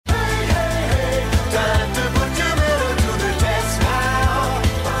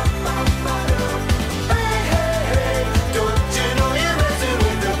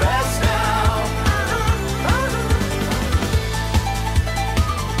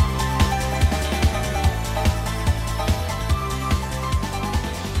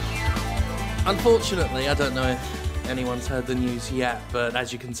Unfortunately, I don't know if anyone's heard the news yet, but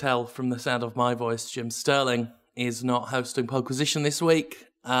as you can tell from the sound of my voice, Jim Sterling is not hosting Podquisition this week.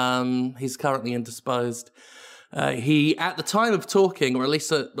 He's currently indisposed. He, at the time of talking, or at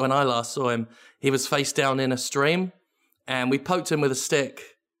least when I last saw him, he was face down in a stream, and we poked him with a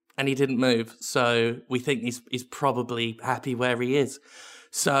stick, and he didn't move. So we think he's probably happy where he is.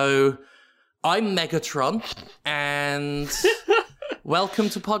 So I'm Megatron, and welcome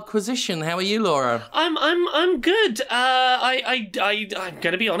to Podquisition. How are you, Laura? I'm good. I'm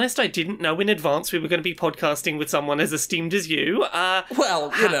gonna be honest. I didn't know in advance we were going to be podcasting with someone as esteemed as you.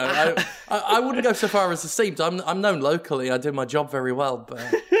 Well, you know, I wouldn't go so far as esteemed. I'm known locally. I do my job very well, but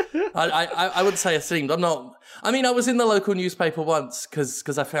I would say esteemed. I'm not. I mean, I was in the local newspaper once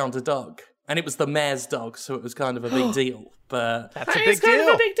because I found a dog. And it was the mayor's dog, so it was kind of a big deal. But that's a big deal. Kind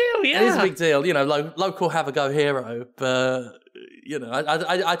of a big deal, yeah. It is a big deal. You know, local have-a-go hero. But, you know,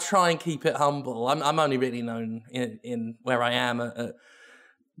 I try and keep it humble. I'm only really known in where I am at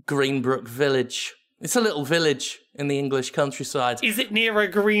Greenbrook Village. It's a little village in the English countryside. Is it near a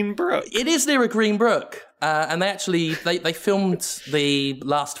green brook? It is near a green brook. And they actually, they filmed the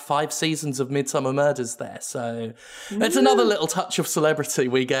last 5 seasons of Midsummer Murders there. So it's another little touch of celebrity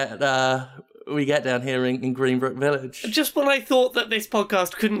we get down here in Greenbrook Village. Just when I thought that this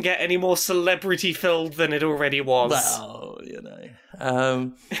podcast couldn't get any more celebrity-filled than it already was. Well, you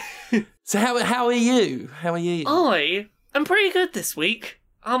know. So how are you? How are you? I am pretty good this week.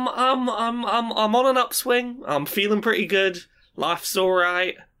 I'm on an upswing. I'm feeling pretty good. Life's all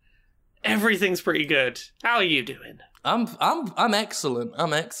right. Everything's pretty good. How are you doing? I'm excellent.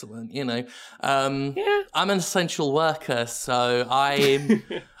 I'm excellent. You know, yeah. I'm an essential worker, so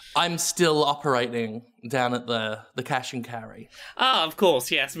I'm still operating down at the cash and carry. Ah, of course,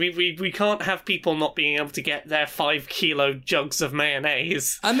 yes. We can't have people not being able to get their 5-kilo jugs of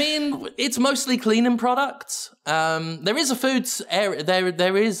mayonnaise. I mean, it's mostly cleaning products. There is a foods area.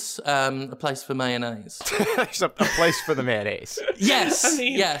 There is a place for mayonnaise. There's a place for the mayonnaise. Yes, I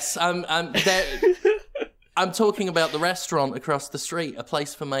mean... yes. I'm talking about the restaurant across the street, a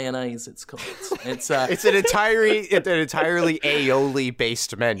place for mayonnaise, it's called. It's an entirely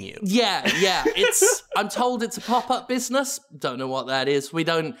aioli-based menu. Yeah. I'm told it's a pop-up business. Don't know what that is.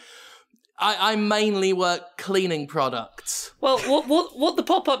 I mainly work cleaning products. Well, what the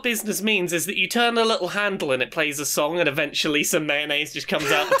pop-up business means is that you turn a little handle and it plays a song, and eventually some mayonnaise just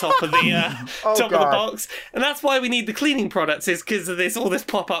comes out the top of the top of the box. And that's why we need the cleaning products, is because of all this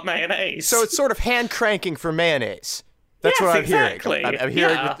pop-up mayonnaise. So it's sort of hand cranking for mayonnaise. That's what I'm hearing. I'm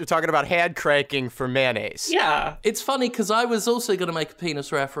hearing you're talking about hand cranking for mayonnaise. Yeah. It's funny because I was also going to make a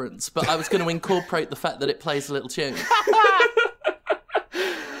penis reference, but I was going to incorporate the fact that it plays a little tune.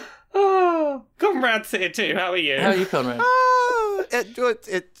 Oh, Conrad's here too. How are you? How are you, Conrad?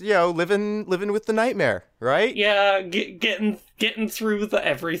 Living with the nightmare, right? Yeah, getting through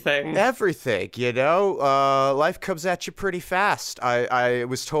everything. Everything, you know. Life comes at you pretty fast. I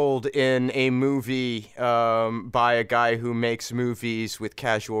was told in a movie by a guy who makes movies with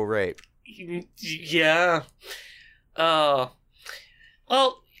casual rape. Yeah. Well,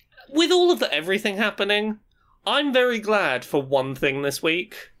 with all of the everything happening, I'm very glad for one thing this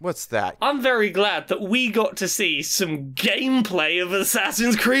week. What's that? I'm very glad that we got to see some gameplay of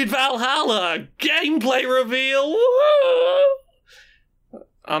Assassin's Creed Valhalla. Gameplay reveal. Woo!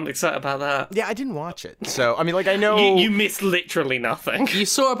 I'm excited about that. Yeah, I didn't watch it. So, I mean, like, I know... You missed literally nothing. You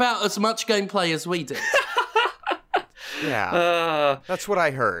saw about as much gameplay as we did. Yeah, that's what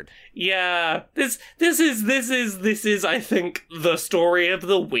I heard. Yeah, this is I think the story of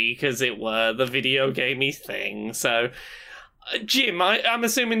the week, as it were, the video gamey thing. So, Jim, I'm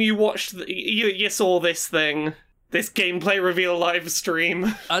assuming you watched, you saw this thing, this gameplay reveal live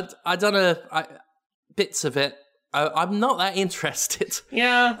stream. I don't know, bits of it. I'm not that interested.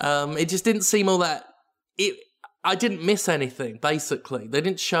 Yeah. It just didn't seem all that. I didn't miss anything. Basically, they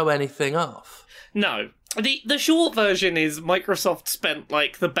didn't show anything off. No. The short version is Microsoft spent,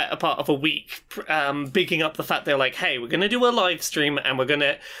 like, the better part of a week bigging up the fact they're like, hey, we're going to do a live stream and we're going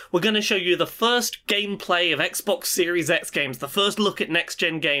to show you the first gameplay of Xbox Series X games, the first look at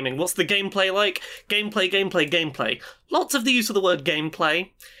next-gen gaming. What's the gameplay like? Gameplay. Lots of the use of the word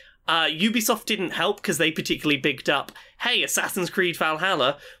gameplay. Ubisoft didn't help because they particularly bigged up, hey, Assassin's Creed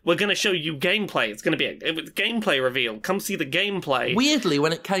Valhalla, we're going to show you gameplay. It's going to be a gameplay reveal. Come see the gameplay. Weirdly,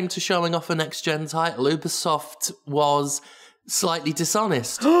 when it came to showing off a next-gen title, Ubisoft was slightly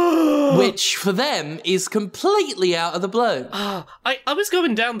dishonest, which for them is completely out of the blue. I was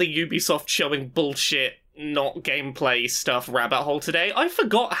going down the Ubisoft showing bullshit not gameplay stuff rabbit hole today. I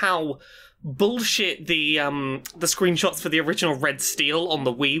forgot how bullshit the screenshots for the original Red Steel on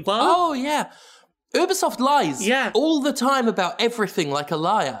the Wii were. Oh, yeah. Ubisoft lies all the time about everything like a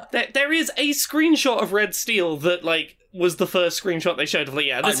liar. There is a screenshot of Red Steel that, like, was the first screenshot they showed of, like,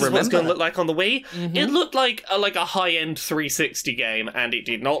 this is what it's going to look like on the Wii. Mm-hmm. It looked like a high-end 360 game, and it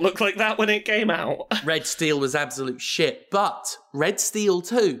did not look like that when it came out. Red Steel was absolute shit, but Red Steel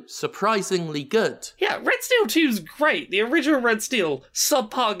 2, surprisingly good. Yeah, Red Steel 2 is great. The original Red Steel,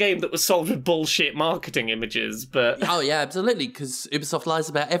 subpar game that was sold with bullshit marketing images, but... Oh, yeah, absolutely, because Ubisoft lies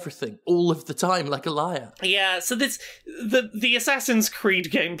about everything, all of the time, like a liar. Yeah, so the Assassin's Creed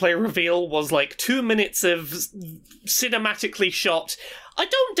gameplay reveal was, like, 2 minutes of cinematically shot. I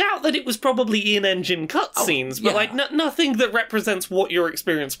don't doubt that it was probably in-engine cutscenes, but like nothing that represents what your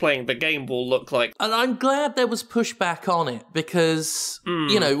experience playing the game will look like. And I'm glad there was pushback on it because,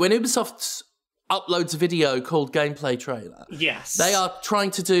 you know, when Ubisoft uploads a video called gameplay trailer, yes, they are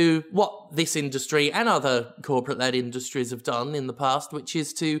trying to do what this industry and other corporate-led industries have done in the past, which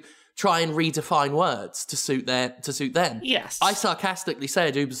is to try and redefine words to suit them. Yes. I sarcastically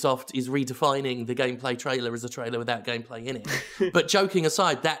said Ubisoft is redefining the gameplay trailer as a trailer without gameplay in it. But joking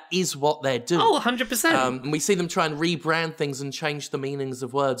aside, that is what they're doing. Oh, 100%. And we see them try and rebrand things and change the meanings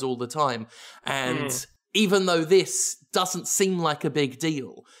of words all the time. And even though this doesn't seem like a big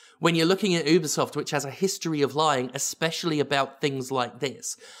deal, when you're looking at Ubisoft, which has a history of lying, especially about things like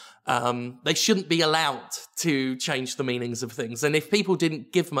this, they shouldn't be allowed to change the meanings of things. And if people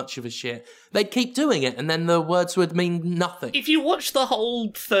didn't give much of a shit, they'd keep doing it, and then the words would mean nothing. If you watch the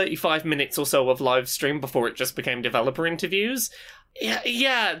whole 35 minutes or so of live stream before it just became developer interviews,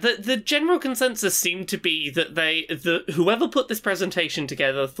 the general consensus seemed to be that whoever put this presentation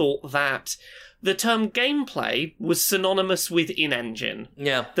together thought that the term gameplay was synonymous with in-engine.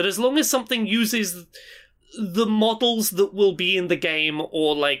 Yeah. That as long as something uses the models that will be in the game,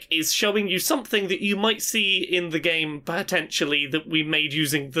 or like is showing you something that you might see in the game potentially that we made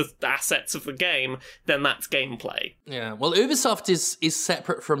using the assets of the game, then that's gameplay. Yeah, well, Ubisoft is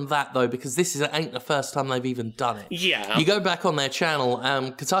separate from that though, because this ain't the first time they've even done it. Yeah. You go back on their channel,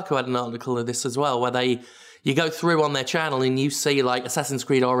 Kotaku had an article of this as well, where you go through on their channel and you see, like, Assassin's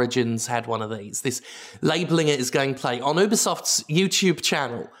Creed Origins had one of these, this labeling it as gameplay. On Ubisoft's YouTube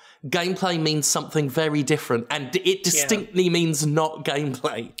channel, gameplay means something very different, and it distinctly means not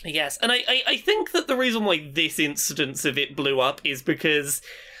gameplay. Yes, and I think that the reason why this instance of it blew up is because,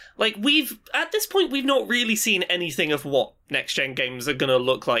 like, at this point, we've not really seen anything of what next-gen games are going to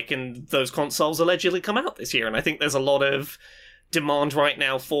look like, and those consoles allegedly come out this year, and I think there's a lot of demand right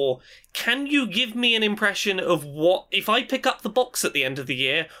now for, can you give me an impression of what, if I pick up the box at the end of the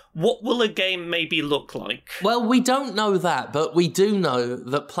year, what will a game maybe look like? Well, we don't know that, but we do know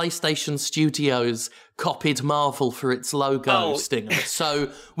that PlayStation Studios copied Marvel for its logo stinger, so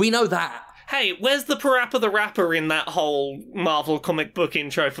we know that. Hey, where's the Parappa the Rapper in that whole Marvel comic book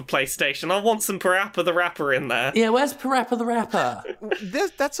intro for PlayStation? I want some Parappa the Rapper in there. Yeah, where's Parappa the Rapper?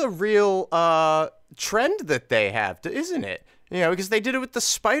 That's a real trend that they have, isn't it? You know, because they did it with the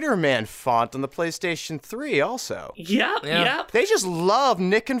Spider-Man font on the PlayStation 3 also. Yep. They just love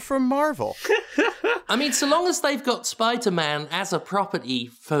nicking from Marvel. I mean, so long as they've got Spider-Man as a property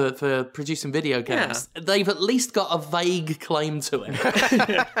for producing video games, they've at least got a vague claim to it.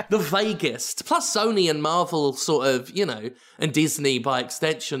 The vaguest. Plus Sony and Marvel sort of, you know, and Disney by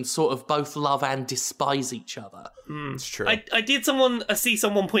extension sort of both love and despise each other. It's true. I did see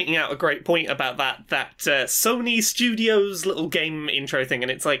someone pointing out a great point about that Sony Studios little game intro thing,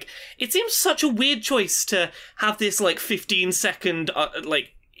 and it's like, it seems such a weird choice to have this like 15-second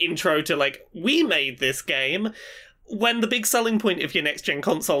like intro to like, we made this game, when the big selling point of your next gen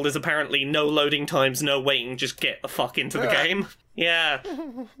console is apparently no loading times, no waiting, just get the fuck into the game. Yeah.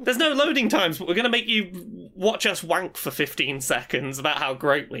 There's no loading times, but we're going to make you watch us wank for 15 seconds about how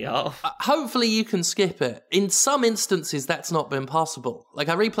great we are. Hopefully you can skip it. In some instances, that's not been possible. Like,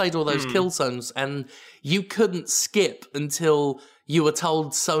 I replayed all those kill zones, and you couldn't skip until you were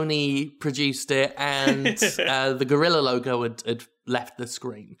told Sony produced it and the Gorilla logo had left the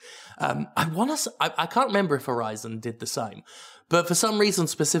screen. I can't remember if Horizon did the same, but for some reason,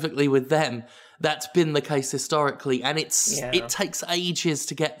 specifically with them, that's been the case historically, and it takes ages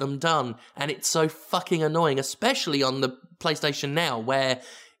to get them done, and it's so fucking annoying, especially on the PlayStation Now, where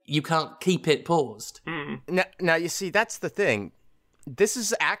you can't keep it paused. Now, you see, that's the thing. This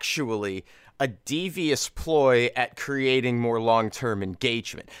is actually a devious ploy at creating more long-term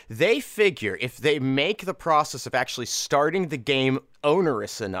engagement. They figure if they make the process of actually starting the game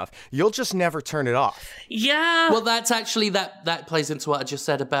onerous enough, you'll just never turn it off. Yeah. Well, that's actually, that plays into what I just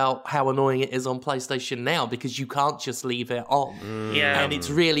said about how annoying it is on PlayStation now, because you can't just leave it on. Yeah. And it's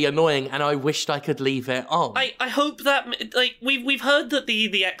really annoying, and I wished I could leave it on. I hope that, like, we've heard that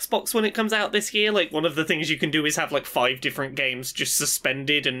the Xbox, when it comes out this year, like, one of the things you can do is have, like, 5 different games just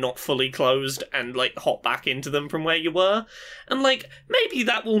suspended and not fully closed and, like, hop back into them from where you were. And, like, maybe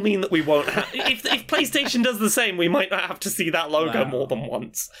that will mean that we won't have... if PlayStation does the same, we might not have to see that logo more than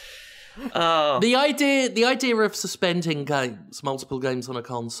once. The idea of suspending games, multiple games on a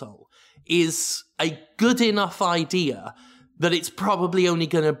console, is a good enough idea that it's probably only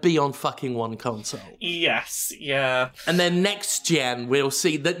going to be on fucking one console. Yes, yeah. And then next gen, we'll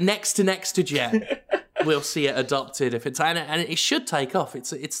see that next to gen, we'll see it adopted if it's and it should take off.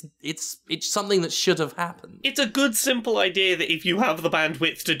 It's something that should have happened. It's a good, simple idea that if you have the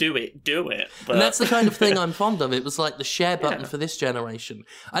bandwidth to do it, do it. But... And that's the kind of thing I'm fond of. It was like the share button for this generation.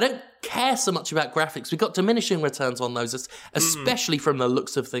 I don't care so much about graphics. We got diminishing returns on those, especially from the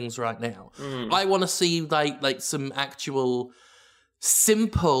looks of things right now. I want to see like some actual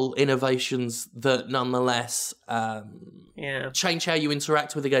simple innovations that nonetheless change how you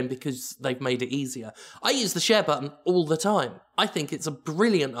interact with the game because they've made it easier. I use the share button all the time. I think it's a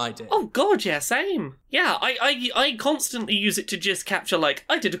brilliant idea. Oh god, yeah, same. Yeah, I constantly use it to just capture, like,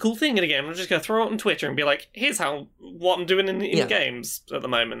 I did a cool thing in a game. I'm just going to throw it on Twitter and be like, here's what I'm doing in games at the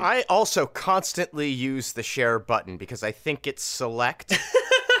moment. I also constantly use the share button because I think it's select.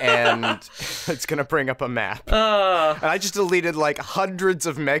 And it's going to bring up a map. And I just deleted like hundreds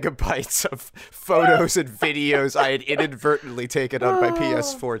of megabytes of photos and videos I had inadvertently taken on my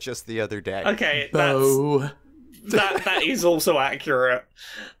PS4 just the other day. Okay, that is also accurate.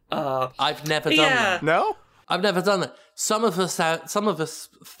 I've never done that. No? I've never done that. Some of us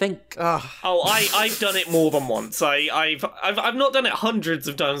think. Oh, I've done it more than once. I've not done it hundreds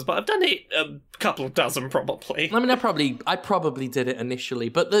of times, but I've done it a couple of dozen probably. I mean, I probably did it initially,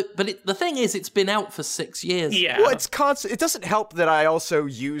 but the thing is, it's been out for 6 years. Yeah. Well, it's constant. It doesn't help that I also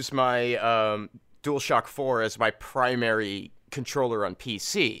use my DualShock 4 as my primary controller on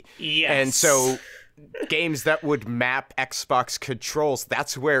PC. Yes. And so games that would map Xbox controls,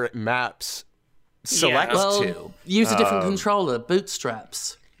 that's where it maps. Select to. Use a different controller,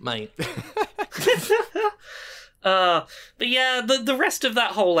 bootstraps, mate. But yeah, the rest of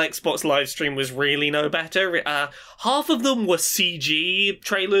that whole Xbox live stream was really no better. Half of them were CG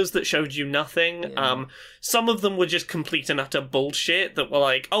trailers that showed you nothing. Yeah. Some of them were just complete and utter bullshit that were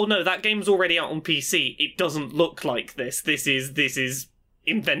like, oh no, that game's already out on PC. It doesn't look like this. This is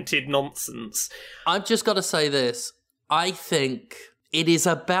invented nonsense. I've just got to say this. I think it is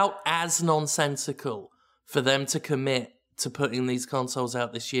about as nonsensical for them to commit to putting these consoles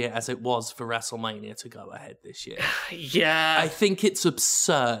out this year as it was for WrestleMania to go ahead this year. Yeah. I think it's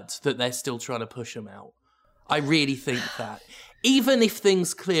absurd that they're still trying to push them out. I really think that. Even if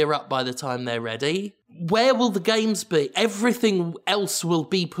things clear up by the time they're ready, where will the games be? Everything else will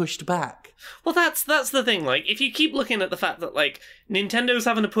be pushed back. Well, that's the thing. Like, if you keep looking at the fact that, like, Nintendo's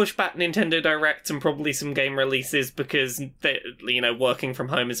having to push back Nintendo Directs and probably some game releases because, working from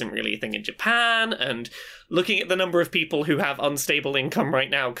home isn't really a thing in Japan, and looking at the number of people who have unstable income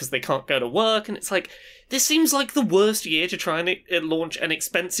right now because they can't go to work, and it's like, this seems like the worst year to try and launch an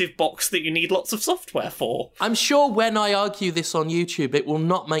expensive box that you need lots of software for. I'm sure when I argue this on YouTube, it will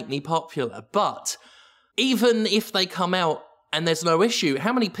not make me popular, but even if they come out and there's no issue,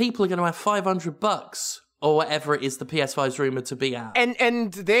 how many people are going to have $500 or whatever it is the PS5's rumored to be at?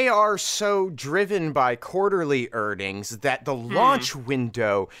 And they are so driven by quarterly earnings that the launch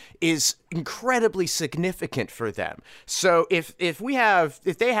window is incredibly significant for them. So if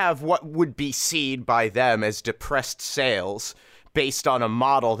they have what would be seen by them as depressed sales based on a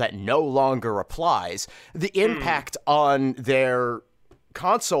model that no longer applies, the impact on their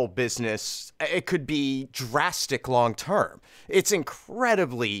console business, it could be drastic long term. It's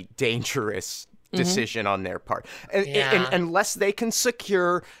incredibly dangerous decision on their part. And unless they can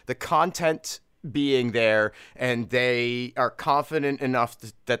secure the content being there and they are confident enough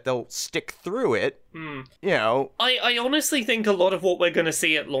that they'll stick through it, I honestly think a lot of what we're going to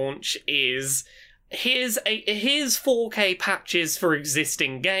see at launch is here's 4K patches for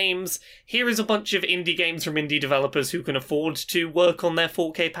existing games. Here is a bunch of indie games from indie developers who can afford to work on their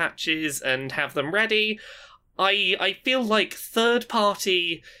 4K patches and have them ready. I feel like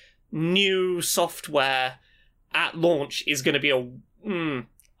third-party new software at launch is going to be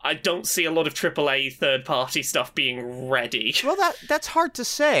I don't see a lot of AAA third-party stuff being ready. Well, that's hard to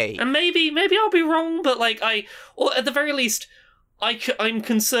say. And maybe I'll be wrong, but like or at the very least, I'm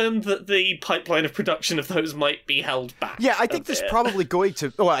concerned that the pipeline of production of those might be held back. Yeah, I think there's probably going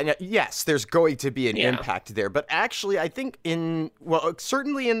to... Well, yes, there's going to be an Yeah. impact there. But actually, I think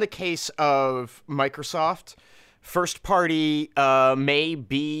certainly in the case of Microsoft, first party may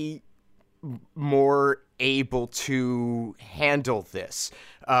be more able to handle this.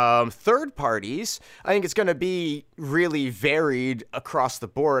 Third parties, I think it's going to be really varied across the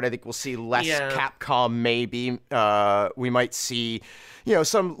board. I think we'll see less Capcom, maybe. We might see,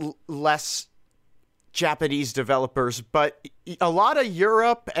 some less Japanese developers, but a lot of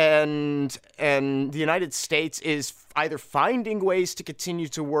Europe and the United States is either finding ways to continue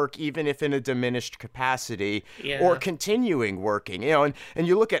to work even if in a diminished capacity or continuing working, and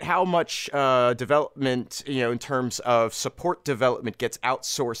you look at how much development, in terms of support development gets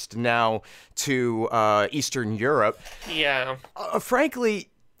outsourced now to Eastern Europe. Yeah. Frankly,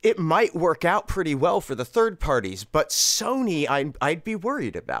 it might work out pretty well for the third parties, but Sony, I'd be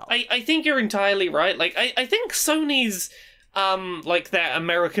worried about. I think you're entirely right. Like, I think Sony's, their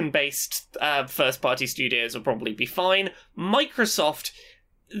American-based first-party studios will probably be fine. Microsoft,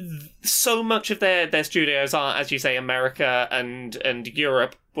 so much of their studios are, as you say, America and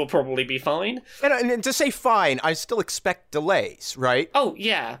Europe, will probably be fine. And to say fine, I still expect delays, right? Oh,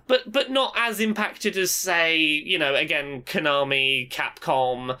 yeah, but not as impacted as, say, again, Konami,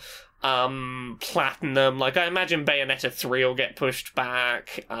 Capcom, Platinum. Like, I imagine Bayonetta 3 will get pushed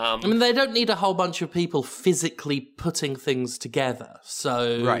back. They don't need a whole bunch of people physically putting things together.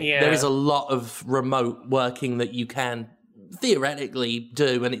 So there is a lot of remote working that you can theoretically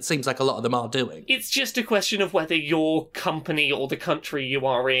do, and it seems like a lot of them are doing. It's just a question of whether your company or the country you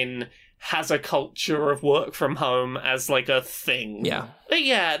are in has a culture of work from home as like a thing. Yeah. But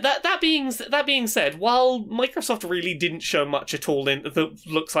yeah, that being said, while Microsoft really didn't show much at all that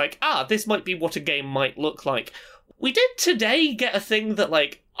looks like, this might be what a game might look like, we did today get a thing that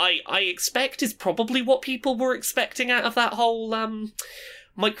like I expect is probably what people were expecting out of that whole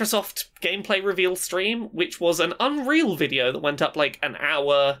Microsoft gameplay reveal stream, which was an Unreal video that went up like an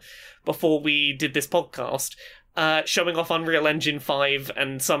hour before we did this podcast, showing off Unreal Engine 5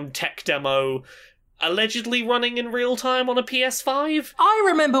 and some tech demo allegedly running in real time on a PS5. I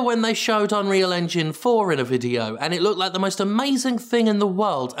remember when they showed Unreal Engine 4 in a video, and it looked like the most amazing thing in the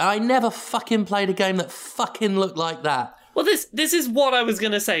world, and I never fucking played a game that fucking looked like that. Well, this is what I was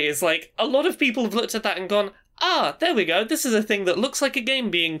going to say, is like, a lot of people have looked at that and gone, there we go, this is a thing that looks like a game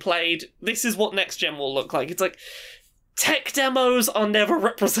being played, this is what next gen will look like. It's like, tech demos are never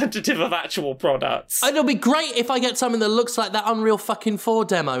representative of actual products. It'll be great if I get something that looks like that Unreal fucking 4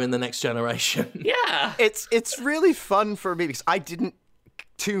 demo in the next generation. Yeah. It's really fun for me because I didn't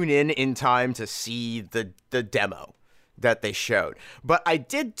tune in time to see the demo that they showed. But I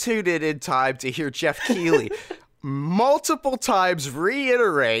did tune in time to hear Jeff Keighley multiple times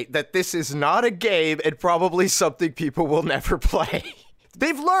reiterate that this is not a game and probably something people will never play.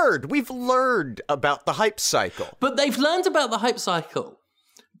 We've learned about the hype cycle. But they've learned about the hype cycle,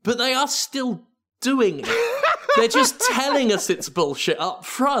 but they are still doing it. They're just telling us it's bullshit up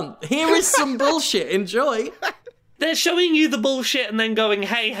front. Here is some bullshit, enjoy. They're showing you the bullshit and then going,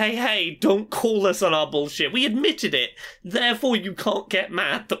 hey, don't call us on our bullshit. We admitted it, therefore you can't get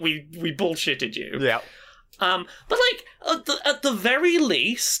mad that we bullshitted you. Yeah. But like, at the very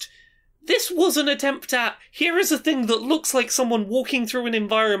least, this was an attempt at, here is a thing that looks like someone walking through an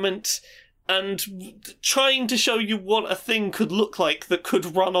environment and trying to show you what a thing could look like that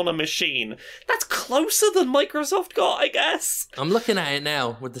could run on a machine. That's closer than Microsoft got, I guess. I'm looking at it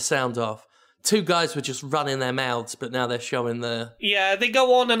now with the sound off. Two guys were just running their mouths, but now they're showing the... Yeah, they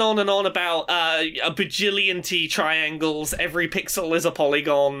go on and on and on about a bajillion T triangles, every pixel is a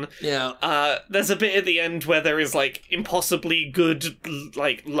polygon. Yeah. There's a bit at the end where there is, like, impossibly good,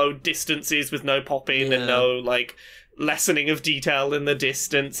 like, load distances with no pop-in and no, like, lessening of detail in the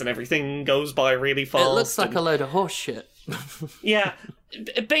distance, and everything goes by really fast. It looks like a load of horse shit. Yeah.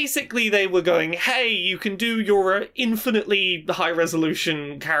 Basically, they were going, hey, you can do your infinitely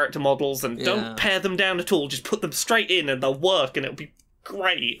high-resolution character models and don't pare them down at all. Just put them straight in and they'll work and it'll be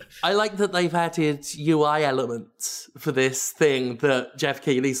great. I like that they've added UI elements for this thing that Jeff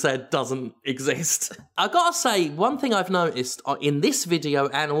Keighley said doesn't exist. I gotta say, one thing I've noticed in this video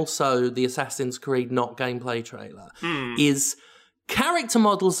and also the Assassin's Creed not gameplay trailer is character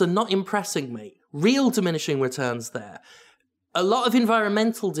models are not impressing me. Real diminishing returns there. A lot of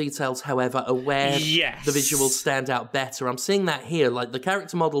environmental details, however, are where Yes. the visuals stand out better. I'm seeing that here. Like, the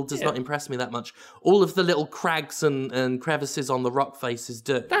character model does not impress me that much. All of the little crags and crevices on the rock faces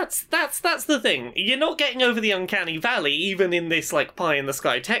do. That's the thing. You're not getting over the uncanny valley, even in this like pie in the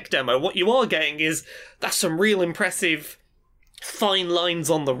sky tech demo. What you are getting is that's some real impressive fine lines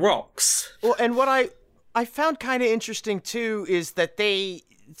on the rocks. Well, and what I found kind of interesting too is that they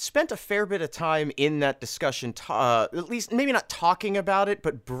spent a fair bit of time in that discussion, at least maybe not talking about it,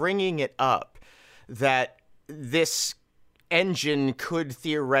 but bringing it up, that this engine could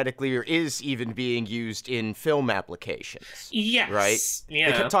theoretically or is even being used in film applications. Yes. Right?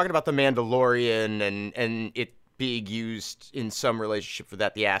 Yeah. They kept talking about The Mandalorian and it being used in some relationship for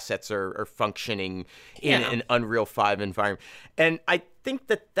that. The assets are functioning in an Unreal 5 environment. And I think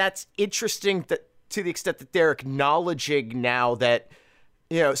that that's interesting that to the extent that they're acknowledging now that,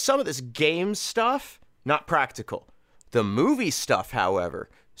 you know, some of this game stuff, not practical. The movie stuff, however,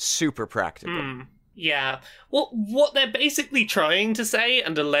 super practical. Yeah. Well, what they're basically trying to say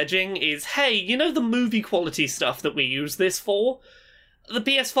and alleging is, hey, you know the movie quality stuff that we use this for? The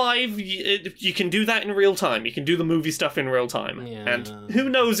PS5, you can do that in real time. You can do the movie stuff in real time. Yeah. And who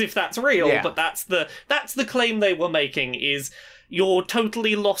knows if that's real, Yeah. but that's the claim they were making is your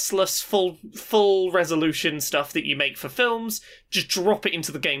totally lossless, full resolution stuff that you make for films, just drop it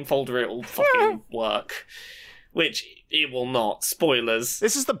into the game folder, it'll fucking work. Which it will not. Spoilers.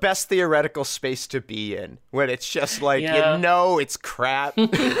 This is the best theoretical space to be in, when it's just like, Yeah. you know it's crap.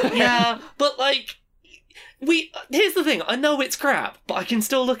 Yeah, but like, here's the thing, I know it's crap, but I can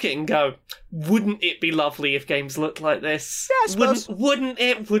still look at it and go, wouldn't it be lovely if games looked like this? Yeah, I suppose. Wouldn't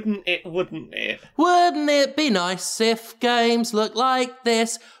it? Wouldn't it be nice if games look like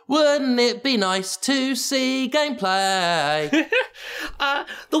this? Wouldn't it be nice to see gameplay?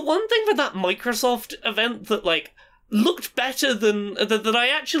 The one thing for that Microsoft event that, like, looked better than, that I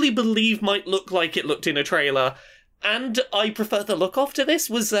actually believe might look like it looked in a trailer, and I prefer the look of to this,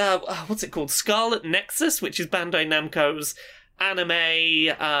 was, what's it called? Scarlet Nexus, which is Bandai Namco's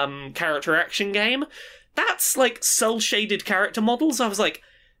anime character action game. That's, like, cel-shaded character models. I was like,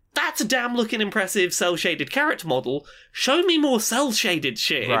 that's a damn looking impressive cel-shaded character model. Show me more cel-shaded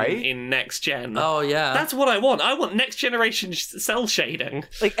shit Right? in next gen. Oh, yeah. That's what I want. I want next generation cel shading.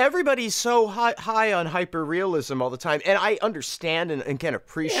 Like, everybody's so high on hyper-realism all the time, and I understand and can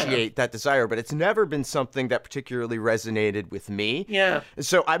appreciate that desire, but it's never been something that particularly resonated with me. Yeah.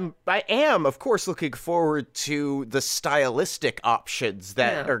 So I am, of course, looking forward to the stylistic options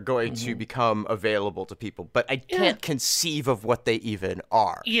that Yeah. are going to become available to people, but I can't conceive of what they even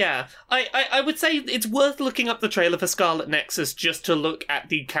are. Yeah, I would say it's worth looking up the trailer for Scarlet Nexus just to look at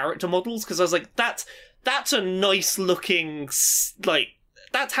the character models, because I was like, that's a nice looking, like,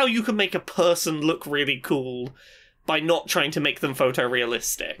 that's how you can make a person look really cool by not trying to make them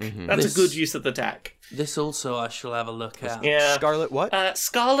photorealistic. That's This- a good use of the tech. This also I shall have a look at. Yeah. Scarlet what?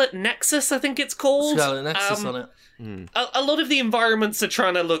 Scarlet Nexus, I think it's called. Scarlet Nexus on it. A lot of the environments are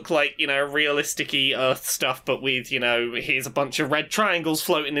trying to look like, you know, realistic-y Earth stuff, but with, you know, here's a bunch of red triangles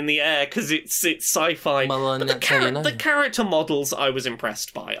floating in the air because it's sci-fi. Well, But that's how you know. the character models I was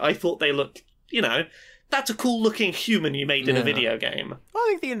impressed by. I thought they looked, you know, that's a cool-looking human you made in a Yeah. video game. Well, I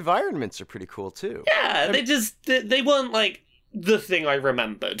think the environments are pretty cool, too. Yeah, they weren't, like, the thing I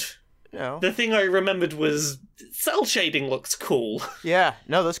remembered. You know? The thing I remembered was cell shading looks cool. Yeah,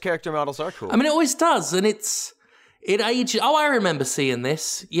 no, those character models are cool. I mean, it always does, and it ages. Oh, I remember seeing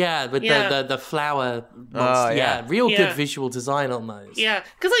this. Yeah, with Yeah. the flower monster. yeah. Real Yeah. good visual design on those. Yeah,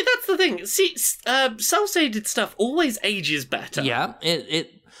 because, like, that's the thing. See, cell-shaded stuff always ages better. Yeah,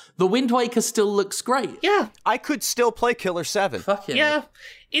 the Wind Waker still looks great. Yeah, I could still play Killer 7. Fuck yeah. yeah.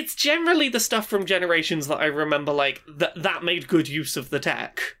 It's generally the stuff from Generations that I remember, like, that made good use of the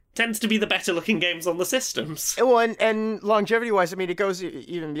tech. Tends to be the better-looking games on the systems. Well, and longevity-wise, I mean, it goes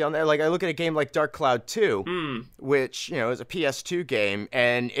even beyond that. Like, I look at a game like Dark Cloud 2, which, you know, is a PS2 game,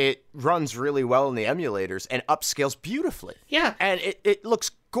 and it runs really well in the emulators and upscales beautifully. Yeah. And it looks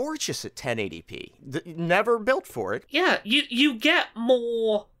gorgeous at 1080p. Never built for it. Yeah, you get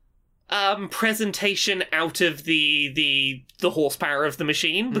more presentation out of the horsepower of the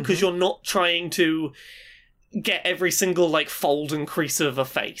machine because you're not trying to get every single like fold and crease of a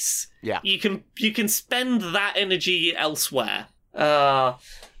face. Yeah. You can spend that energy elsewhere.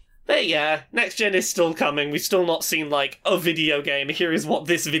 But yeah, next gen is still coming. We've still not seen like a video game. Here is what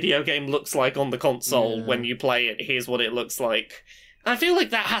this video game looks like on the console when you play it. Here's what it looks like. I feel like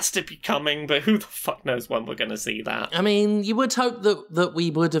that has to be coming, but who the fuck knows when we're going to see that? I mean, you would hope that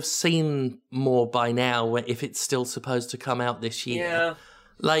we would have seen more by now if it's still supposed to come out this year. Yeah.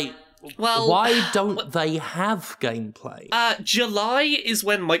 Like, Well, why don't they have gameplay? July is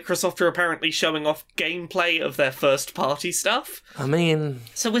when Microsoft are apparently showing off gameplay of their first-party stuff. I mean,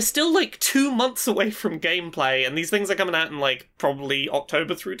 So we're still, like, 2 months away from gameplay, and these things are coming out in, like, probably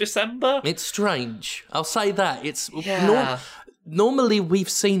October through December. it's strange. I'll say that. It's Yeah. normally we've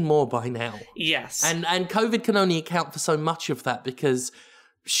seen more by now. Yes. And COVID can only account for so much of that because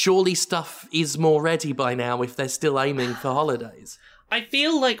surely stuff is more ready by now if they're still aiming for holidays. I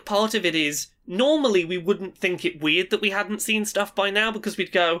feel like part of it is, normally we wouldn't think it weird that we hadn't seen stuff by now, because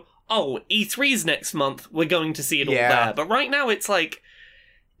we'd go, oh, E3's next month, we're going to see it all there. But right now it's like,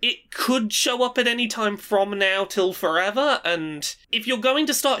 it could show up at any time from now till forever, and if you're going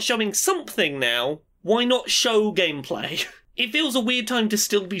to start showing something now, why not show gameplay? It feels a weird time to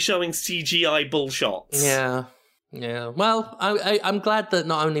still be showing CGI bullshots. Yeah. Well, I'm glad that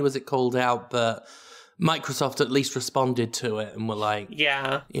not only was it called out, but Microsoft at least responded to it and were like,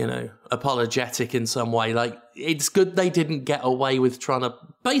 Yeah. apologetic in some way. Like, it's good they didn't get away with trying to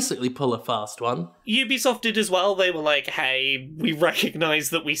basically pull a fast one. Ubisoft did as well. They were like, hey, we recognise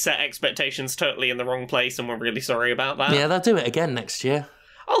that we set expectations totally in the wrong place and we're really sorry about that. Yeah, they'll do it again next year.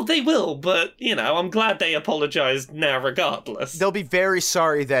 Oh, they will, but, I'm glad they apologised now regardless. They'll be very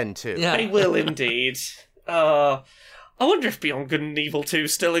sorry then, too. Yeah. They will indeed. I wonder if Beyond Good and Evil 2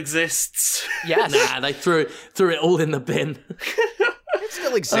 still exists. Yes. Nah, they threw it all in the bin. It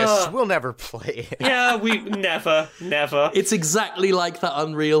still exists. We'll never play it. Yeah, we never. It's exactly like that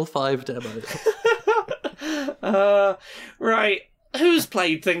Unreal 5 demo. Right. Who's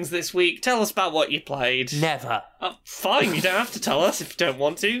played things this week? Tell us about what you played. Never. Fine, you don't have to tell us if you don't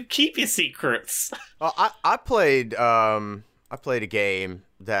want to. Keep your secrets. Well, I played a game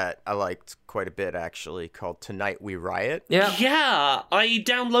that I liked quite a bit, actually, called Tonight We Riot. Yeah. Yeah, I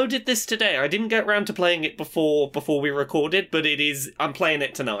downloaded this today. I didn't get around to playing it before we recorded, but I'm playing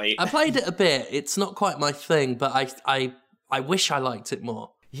it tonight. I played it a bit. It's not quite my thing, but I wish I liked it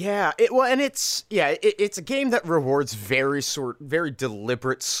more. Yeah, it's a game that rewards very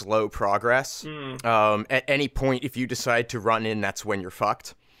deliberate, slow progress. At any point, if you decide to run in, that's when you're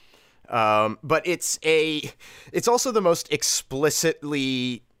fucked. But it's also the most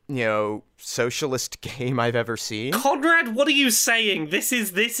explicitly, socialist game I've ever seen. Conrad, what are you saying? This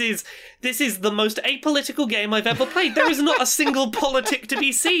is the most apolitical game I've ever played. There is not a single politic to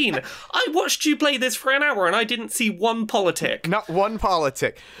be seen. I watched you play this for an hour and I didn't see one politic. Not one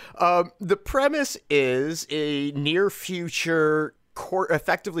politic. The premise is a near future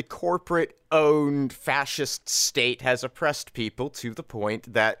effectively corporate-owned fascist state has oppressed people to the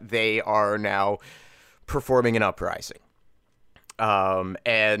point that they are now performing an uprising.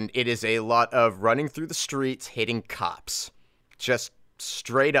 And it is a lot of running through the streets, hitting cops. Just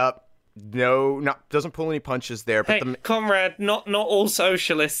straight up. Doesn't pull any punches there. But hey, Comrade, not all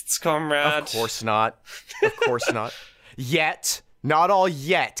socialists, Comrade. Of course not. Of course not. Yet. Not all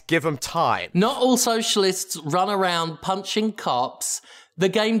yet. Give them time. Not all socialists run around punching cops. The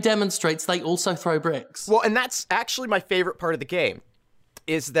game demonstrates they also throw bricks. Well, and that's actually my favorite part of the game,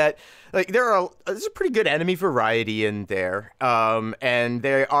 is that there's a pretty good enemy variety in there, and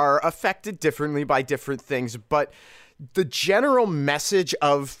they are affected differently by different things, but the general message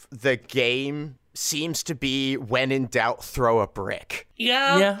of the game seems to be, when in doubt, throw a brick.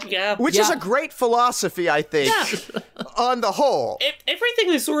 Yeah. Which is a great philosophy, I think, on the whole. Everything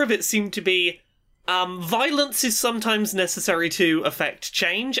I saw of it seemed to be, violence is sometimes necessary to affect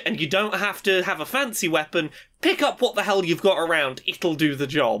change, and you don't have to have a fancy weapon. Pick up what the hell you've got around. It'll do the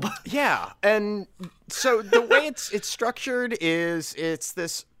job. Yeah, and so the way it's structured is it's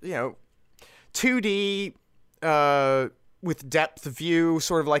this, 2D with depth of view,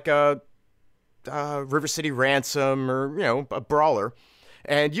 sort of like a River City Ransom or, a brawler.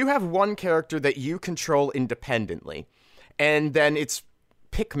 And you have one character that you control independently. And then it's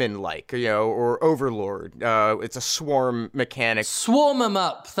Pikmin-like, or Overlord. It's a swarm mechanic. Swarm them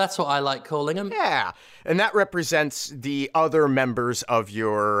up. That's what I like calling them. Yeah. And that represents the other members of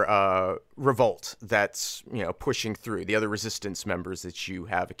your revolt that's, pushing through, the other resistance members that you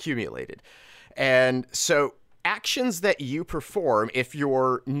have accumulated. And so actions that you perform, if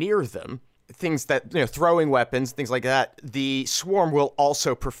you're near them, things that, throwing weapons, things like that, the swarm will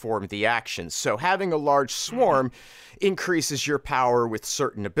also perform the actions. So having a large swarm increases your power with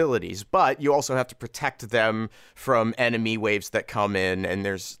certain abilities, but you also have to protect them from enemy waves that come in, and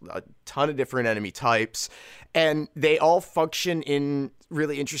there's a ton of different enemy types, and they all function in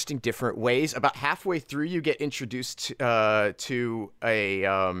really interesting different ways. About halfway through, you get introduced to a,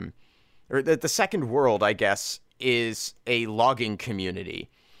 or the second world, I guess, is a logging community.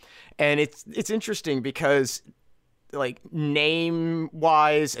 And it's interesting because like name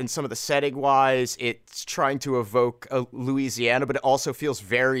wise and some of the setting wise, it's trying to evoke Louisiana, but it also feels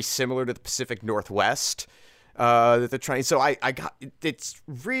very similar to the Pacific Northwest that they're trying. So I got, it's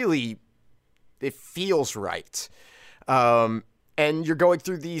really, it feels right. And you're going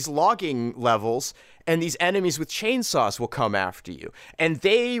through these logging levels, and these enemies with chainsaws will come after you, and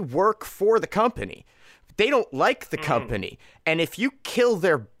they work for the company. They don't like the company. And if you kill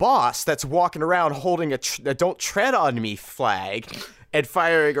their boss that's walking around holding a "Don't Tread on Me" flag and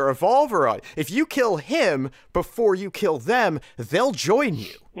firing a revolver on, if you kill him before you kill them, they'll join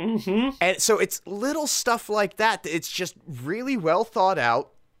you. Mm-hmm. And so it's little stuff like that. It's just really well thought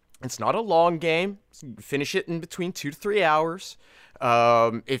out. It's not a long game. You can finish it in between 2 to 3 hours.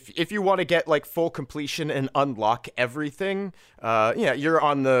 If you want to get like full completion and unlock everything,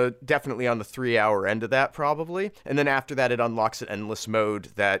 you're definitely on the 3-hour end of that probably. And then after that, it unlocks an endless mode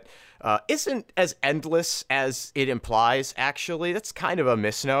that isn't as endless as it implies. Actually, that's kind of a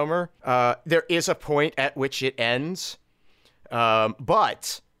misnomer. There is a point at which it ends,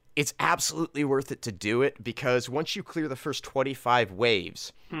 but it's absolutely worth it to do it, because once you clear the first 25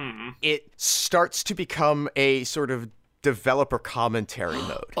 waves, it starts to become a sort of developer commentary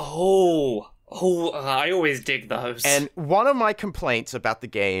mode. I always dig those. And one of my complaints about the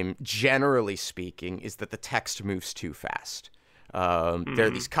game, generally speaking, is that the text moves too fast. There are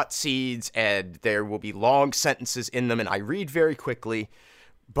these cutscenes, and there will be long sentences in them, and I read very quickly,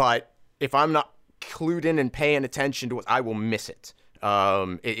 but if I'm not clued in and paying attention to it, I will miss it.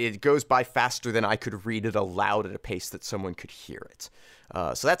 It goes by faster than I could read it aloud at a pace that someone could hear it.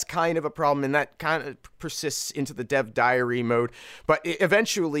 So that's kind of a problem, and that kind of persists into the dev diary mode, but it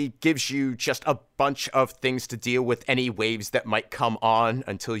eventually gives you just a bunch of things to deal with any waves that might come on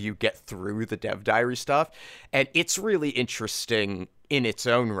until you get through the dev diary stuff, and it's really interesting in its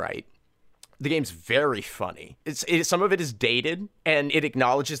own right. The game's very funny. Some of it is dated, and it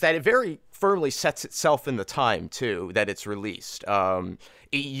acknowledges that. It very firmly sets itself in the time, too, that it's released.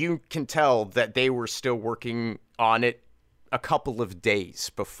 You can tell that they were still working on it a couple of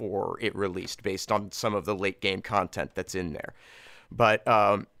days before it released, based on some of the late game content that's in there. But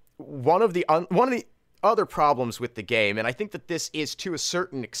one of the other problems with the game, and I think that this is to a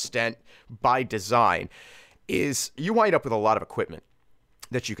certain extent by design, is you wind up with a lot of equipment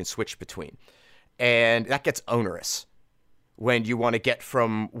that you can switch between. And that gets onerous when you want to get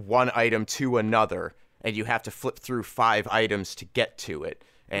from one item to another, and you have to flip through 5 items to get to it,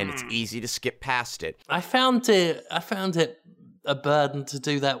 and it's easy to skip past it. I found it a burden to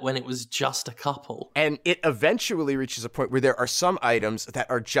do that when it was just a couple. And it eventually reaches a point where there are some items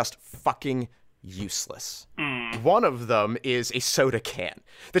that are just fucking useless. One of them is a soda can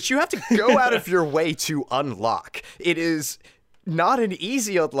that you have to go out of your way to unlock. It is not an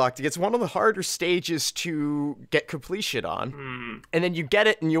easy unlock. It's one of the harder stages to get completion on. And then you get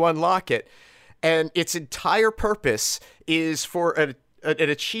it and you unlock it. And its entire purpose is for an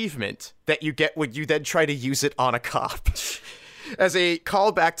achievement that you get when you then try to use it on a cop. As a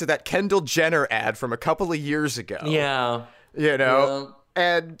callback to that Kendall Jenner ad from a couple of years ago. Yeah. You know?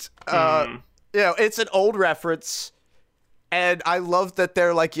 Yeah. And, it's an old reference. And I love that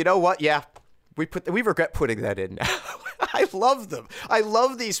they're like, you know what? Yeah, we regret putting that in now. I love them. I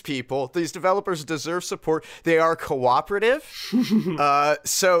love these people. These developers deserve support. They are cooperative.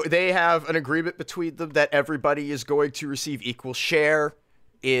 So they have an agreement between them that everybody is going to receive equal share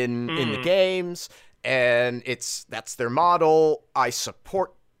in the games. And that's their model. I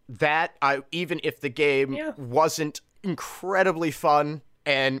support that. Even if the game wasn't incredibly fun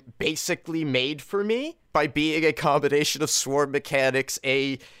and basically made for me by being a combination of swarm mechanics,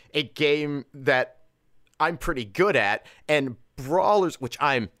 a game that I'm pretty good at, and brawlers, which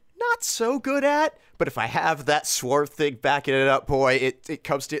I'm not so good at, but if I have that swarm thing backing it up, boy, it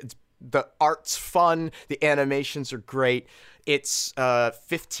comes to the art's fun, the animations are great. It's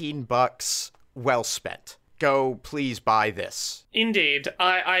 $15 well spent. Go, please buy this. Indeed,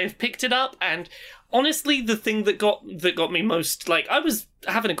 I've picked it up, and honestly, the thing that got me most, like, I was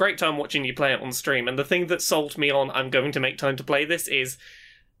having a great time watching you play it on stream, and the thing that sold me on I'm going to make time to play this is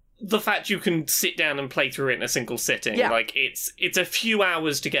the fact you can sit down and play through it in a single sitting. Yeah. Like, it's a few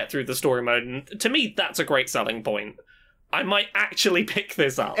hours to get through the story mode, and to me, that's a great selling point. I might actually pick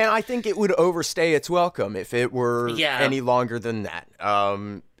this up. And I think it would overstay its welcome if it were any longer than that.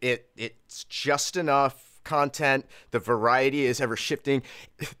 It's just enough content. The variety is ever shifting.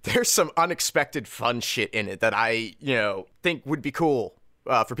 There's some unexpected fun shit in it that I, think would be cool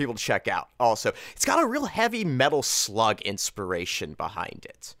for people to check out. Also, it's got a real heavy Metal Slug inspiration behind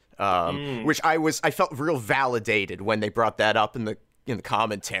it, which I felt real validated when they brought that up in the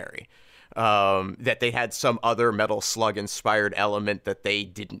commentary. that they had some other Metal Slug inspired element that they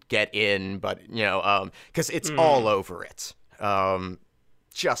didn't get in, but because it's all over it.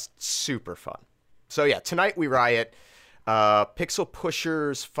 Just super fun. So yeah, Tonight We Riot. Pixel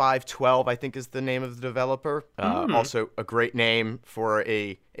Pushers 512, I think, is the name of the developer. Also a great name for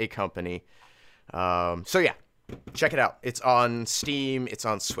a company. So yeah, check it out. It's on Steam, it's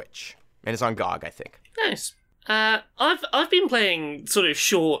on Switch, and it's on GOG, I think. Nice. I've been playing sort of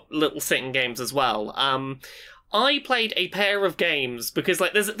short little sitting games as well. I played a pair of games because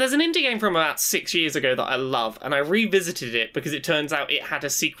there's an indie game from about 6 years ago that I love, and I revisited it because it turns out it had a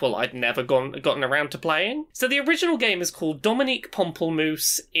sequel I'd never gotten around to playing. So the original game is called Dominique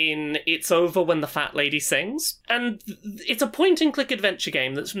Pamplemousse in It's Over When the Fat Lady Sings, and it's a point-and-click adventure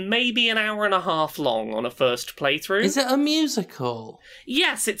game that's maybe an hour and a half long on a first playthrough. Is it a musical?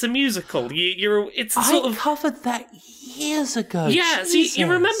 Yes, it's a musical. I covered that years ago. Yeah, so you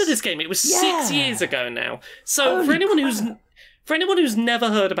remember this game. It was 6 years ago now. So for anyone who's never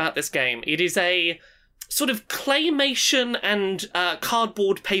heard about this game, it is a sort of claymation and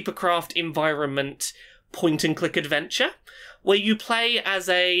cardboard papercraft environment point-and-click adventure where you play as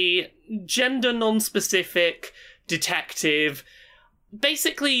a gender non-specific detective,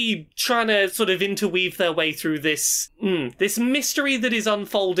 basically trying to sort of interweave their way through this mystery that is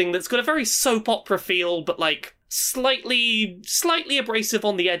unfolding that's got a very soap opera feel, but slightly abrasive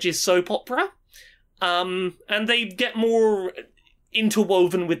on the edges soap opera. And they get more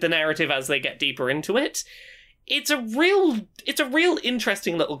interwoven with the narrative as they get deeper into it. It's a real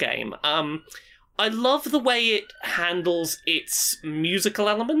interesting little game. I love the way it handles its musical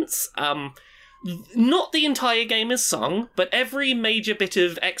elements. Not the entire game is sung, but every major bit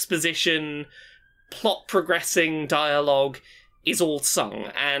of exposition, plot progressing dialogue is all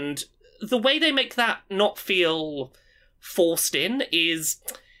sung. And the way they make that not feel forced in is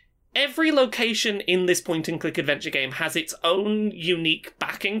every location in this point-and-click adventure game has its own unique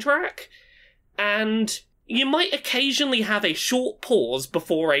backing track, and you might occasionally have a short pause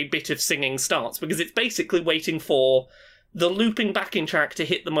before a bit of singing starts, because it's basically waiting for the looping backing track to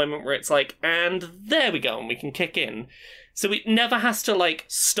hit the moment where it's like, and there we go, and we can kick in. So it never has to,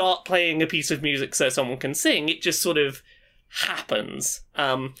 start playing a piece of music so someone can sing, it just sort of happens.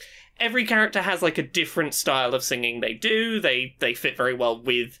 Every character has, a different style of singing they do, they fit very well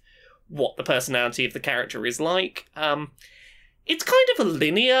with what the personality of the character is like. It's kind of a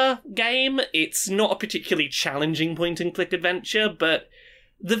linear game. It's not a particularly challenging point-and-click adventure, but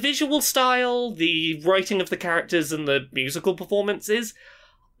the visual style, the writing of the characters, and the musical performances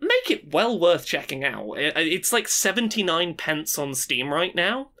make it well worth checking out. It's 79 pence on Steam right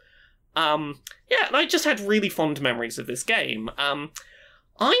now. And I just had really fond memories of this game.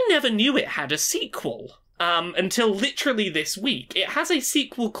 I never knew it had a sequel. Until literally this week. It has a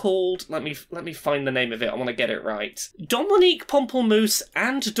sequel called, let me find the name of it, I want to get it right. Dominique Pamplemousse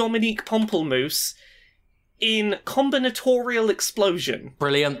and Dominique Pamplemousse in Combinatorial Explosion.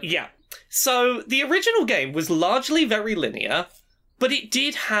 Brilliant. Yeah. So, the original game was largely very linear, but it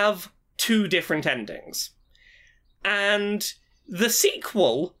did have two different endings. And the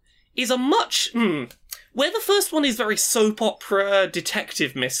sequel is a much... where the first one is very soap opera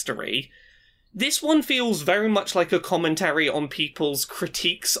detective mystery, this one feels very much like a commentary on people's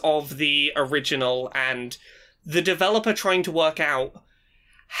critiques of the original and the developer trying to work out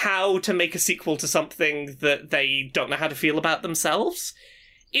how to make a sequel to something that they don't know how to feel about themselves.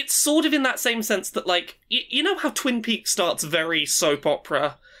 It's sort of in that same sense that, you know how Twin Peaks starts very soap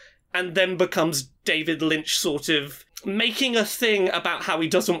opera and then becomes David Lynch sort of making a thing about how he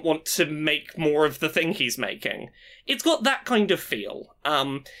doesn't want to make more of the thing he's making? It's got that kind of feel.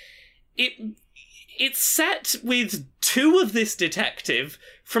 It's set with two of this detective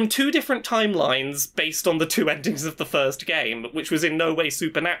from two different timelines based on the two endings of the first game, which was in no way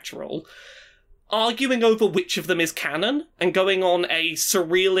supernatural, arguing over which of them is canon, and going on a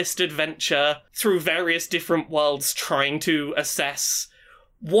surrealist adventure through various different worlds trying to assess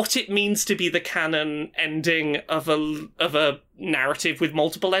what it means to be the canon ending of a narrative with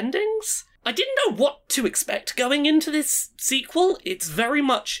multiple endings. I didn't know what to expect going into this sequel. It's very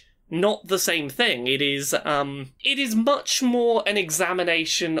much not the same thing. It is much more an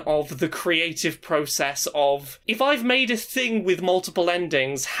examination of the creative process of, if I've made a thing with multiple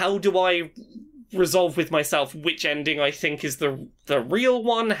endings, how do I resolve with myself which ending I think is the real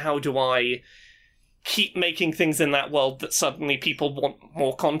one? How do I keep making things in that world that suddenly people want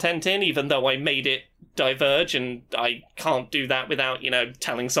more content in, even though I made it diverge, and I can't do that without,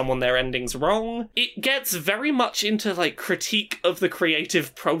 telling someone their ending's wrong. It gets very much into, critique of the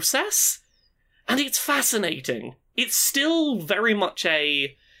creative process, and it's fascinating. It's still very much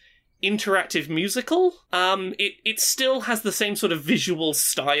interactive musical. It still has the same sort of visual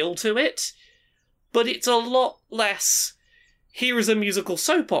style to it, but it's a lot less, here is a musical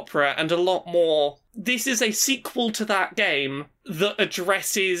soap opera, and a lot more, this is a sequel to that game that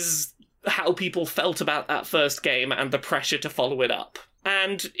addresses how people felt about that first game and the pressure to follow it up.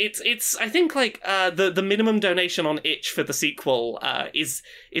 And it's I think like the minimum donation on itch for the sequel is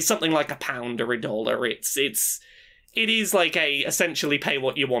something like £1 or $1. It is like a essentially pay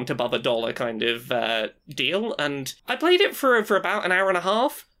what you want above $1 kind of deal, and I played it for about an hour and a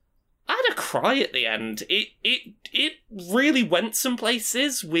half. I had a cry at the end. It really went some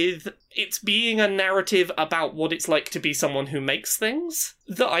places with it being a narrative about what it's like to be someone who makes things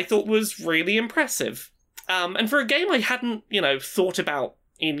that I thought was really impressive. And for a game I hadn't, thought about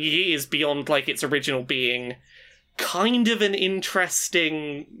in years beyond like its original being kind of an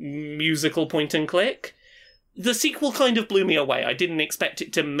interesting musical point and click, the sequel kind of blew me away. I didn't expect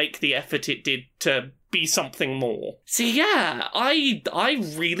it to make the effort it did to be something more. So yeah, I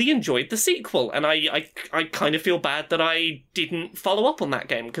really enjoyed the sequel, and I kind of feel bad that I didn't follow up on that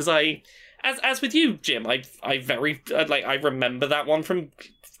game, because as with you, Jim, I remember that one from,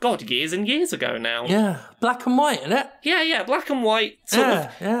 God, years and years ago now. Yeah, black and white, isn't it? Yeah, black and white, sort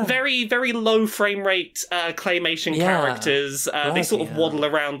of very, very low frame rate claymation characters. They sort of waddle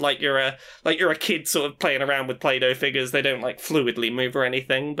around like you're a kid sort of playing around with Play-Doh figures. They don't like fluidly move or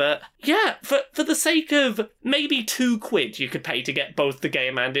anything, but yeah, for the sake of maybe £2 you could pay to get both the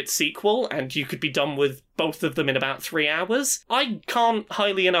game and its sequel, and you could be done with both of them in about 3 hours. I can't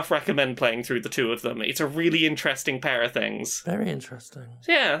highly enough recommend playing through the two of them. It's a really interesting pair of things. Very interesting.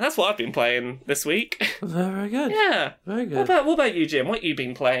 Yeah, that's what I've been playing this week. Very good. Yeah. Very good. What about you, Jim? What you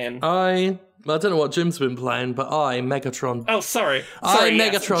been playing? I don't know what Jim's been playing, but Megatron. Oh, sorry.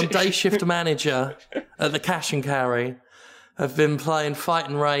 Megatron, day shift manager at the Cash and Carry, have been playing Fight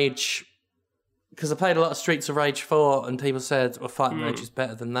and Rage, because I played a lot of Streets of Rage 4, and people said, well, Fight and Rage is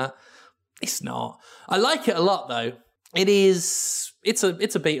better than that. It's not. I like it a lot, though. It's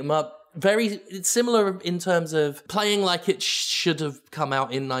a beat 'em up. It's similar in terms of playing like it should have come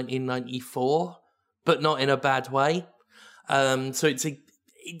out in 1994, but not in a bad way. So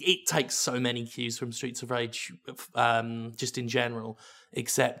it takes so many cues from Streets of Rage, just in general,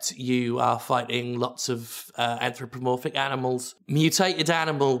 except you are fighting lots of anthropomorphic animals, mutated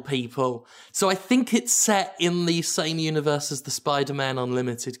animal people. So I think it's set in the same universe as the Spider-Man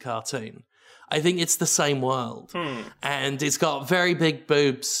Unlimited cartoon. I think it's the same world. And it's got very big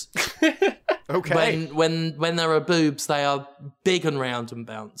boobs. Okay. When there are boobs, they are big and round and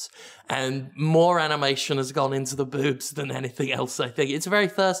bounce. And more animation has gone into the boobs than anything else, I think. It's a very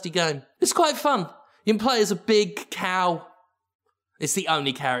thirsty game. It's quite fun. You can play as a big cow. It's the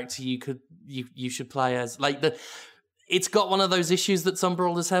only character you should play as. It's got one of those issues that some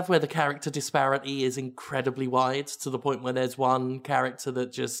brawlers have where the character disparity is incredibly wide, to the point where there's one character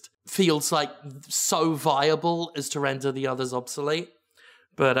that just feels like so viable as to render the others obsolete.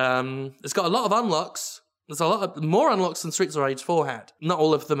 But it's got a lot of unlocks. There's a lot of more unlocks than Streets of Rage 4 had. Not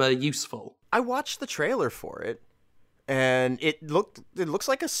all of them are useful. I watched the trailer for it, and it looks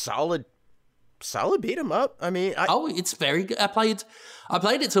like a solid beat 'em up. I mean, it's very good. I played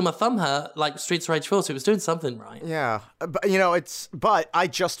it till my thumb hurt, like Streets of Rage 4, so it was doing something right. Yeah, but I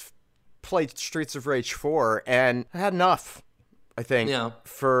just played Streets of Rage 4, and I had enough, I think,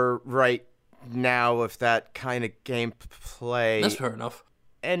 for right now of that kind of gameplay. That's fair enough.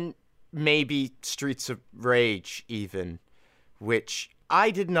 And maybe Streets of Rage even, which I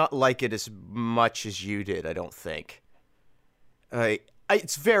did not like it as much as you did, I don't think.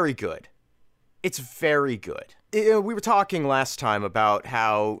 It's very good. It's very good. We were talking last time about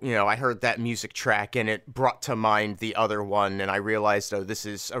how, I heard that music track and it brought to mind the other one, and I realized, this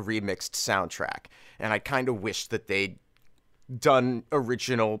is a remixed soundtrack. And I kind of wished that they'd done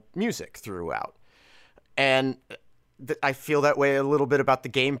original music throughout. And I feel that way a little bit about the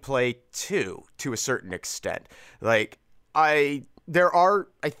gameplay too, to a certain extent. Like, I don't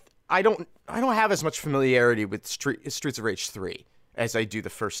have as much familiarity with Streets of Rage 3 as I do the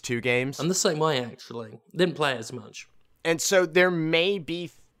first two games. I'm the same way, actually. Didn't play as much. And so there may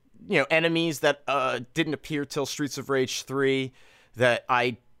be, enemies that didn't appear till Streets of Rage 3 that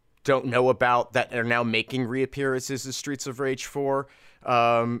I don't know about that are now making reappearances in Streets of Rage 4.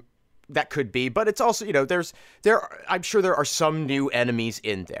 That could be, but it's also, I'm sure there are some new enemies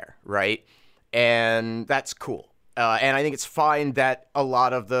in there, right? And that's cool. And I think it's fine that a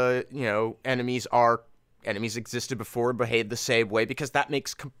lot of the, enemies existed before and behaved the same way, because that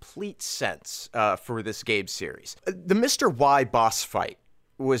makes complete sense for this game series. The Mr. Y boss fight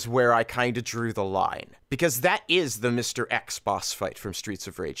was where I kind of drew the line. Because that is the Mr. X boss fight from Streets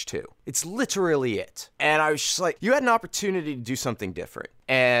of Rage 2. It's literally it. And I was just like, you had an opportunity to do something different.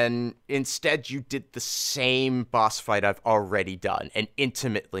 And instead you did the same boss fight I've already done and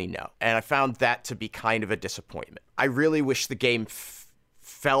intimately know. And I found that to be kind of a disappointment. I really wish the game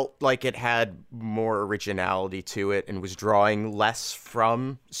felt like it had more originality to it and was drawing less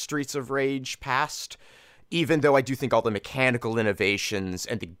from Streets of Rage past. Even though I do think all the mechanical innovations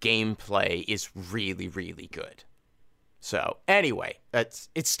and the gameplay is really, really good. So, anyway, it's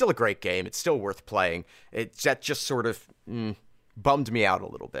still a great game. It's still worth playing. That just sort of bummed me out a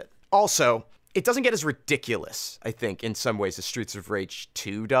little bit. Also, it doesn't get as ridiculous, I think, in some ways as Streets of Rage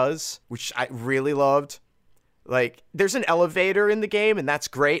 2 does, which I really loved. Like, there's an elevator in the game, and that's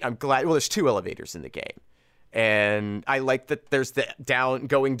great. I'm glad. Well, there's 2 elevators in the game. And I like that there's the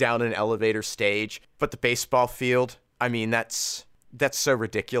going down an elevator stage, but the baseball field, I mean, that's so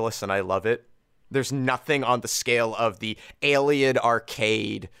ridiculous, and I love it. There's nothing on the scale of the Alien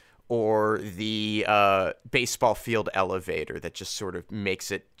Arcade or the baseball field elevator that just sort of makes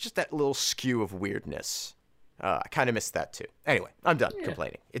it just that little skew of weirdness. I kind of missed that too. Anyway, I'm done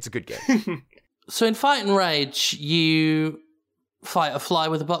complaining. It's a good game. So in Fight and Rage, you fight a fly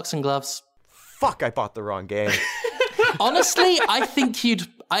with the boxing gloves. Fuck, I bought the wrong game. Honestly,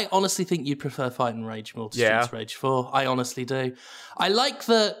 I honestly think you'd prefer Fight and Rage more to Streets of Rage 4. I honestly do. I like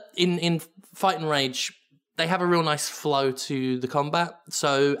that in Fight and Rage, they have a real nice flow to the combat.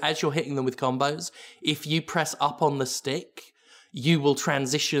 So as you're hitting them with combos, if you press up on the stick, you will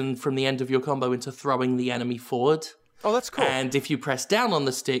transition from the end of your combo into throwing the enemy forward. Oh, that's cool. And if you press down on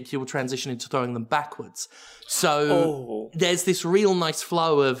the stick, you will transition into throwing them backwards. So there's this real nice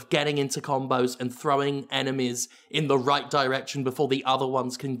flow of getting into combos and throwing enemies in the right direction before the other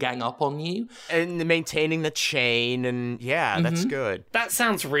ones can gang up on you. And maintaining the chain, and that's good. That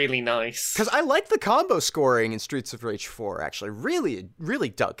sounds really nice. Because I like the combo scoring in Streets of Rage 4, actually. Really, really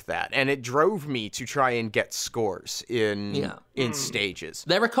dug that. And it drove me to try and get scores in stages.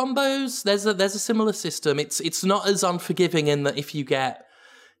 There are combos. There's a similar system. It's not as unforgiving in that if you get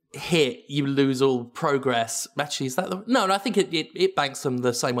hit, you lose all progress. Actually, is that no, I think it banks them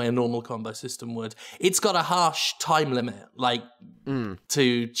the same way a normal combo system would. It's got a harsh time limit, like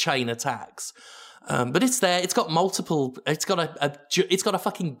to chain attacks. But it's there. It's got multiple. It's got a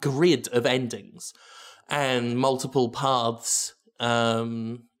fucking grid of endings and multiple paths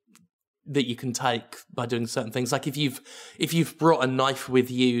that you can take by doing certain things. Like if you've brought a knife with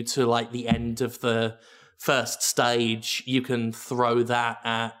you to like the end of the first stage, you can throw that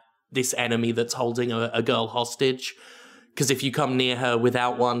at this enemy that's holding a girl hostage. Because if you come near her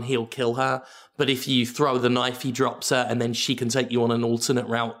without one, he'll kill her. But if you throw the knife, he drops her, and then she can take you on an alternate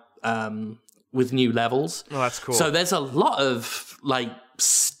route with new levels. Oh, that's cool. So there's a lot of like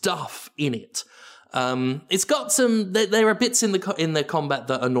stuff in it. It's got some. There are bits in the combat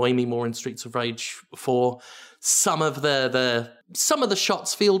that annoy me more in Streets of Rage 4. Some of the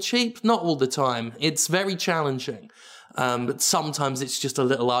shots feel cheap, not all the time. It's very challenging, but sometimes it's just a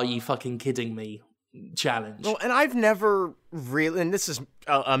little "are you fucking kidding me" challenge. Well, and I've never really, and this is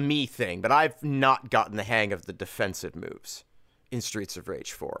a me thing, but I've not gotten the hang of the defensive moves in Streets of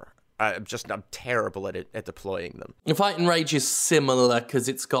Rage 4. I'm terrible at deploying them. And Fight and Rage is similar because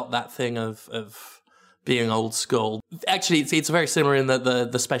it's got that thing of being old school. Actually, it's very similar in that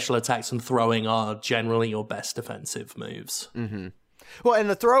the special attacks and throwing are generally your best defensive moves. Mm-hmm. Well, and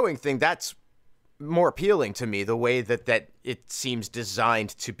the throwing thing, that's more appealing to me, the way that it seems designed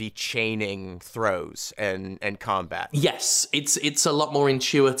to be chaining throws and combat. Yes, it's a lot more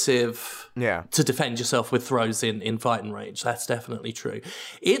intuitive to defend yourself with throws in Fight and Rage. That's definitely true.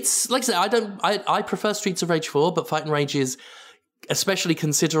 It's, like I said, I prefer Streets of Rage 4, but Fight and Rage is, especially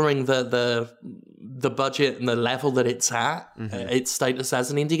considering the budget and the level that it's at, its status as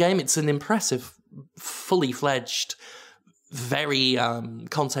an indie game, it's an impressive, fully fledged, very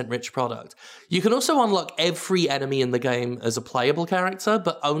content-rich product. You can also unlock every enemy in the game as a playable character,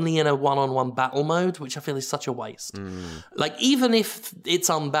 but only in a one-on-one battle mode, which I feel is such a waste. Like, even if it's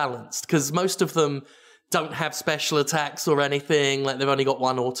unbalanced, because most of them don't have special attacks or anything, like they've only got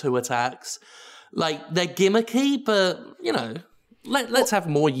 1 or 2 attacks. Like, they're gimmicky, but, you know, let's have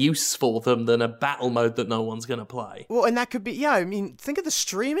more use for them than a battle mode that no one's going to play. Well, and that could be, I mean, think of the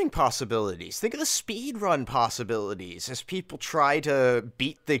streaming possibilities. Think of the speedrun possibilities as people try to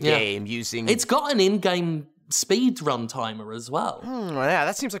beat the game using... It's got an in-game speedrun timer as well. Yeah,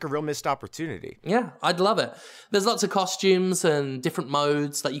 that seems like a real missed opportunity. Yeah, I'd love it. There's lots of costumes and different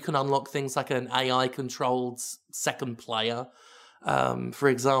modes that you can unlock, things like an AI-controlled second player. For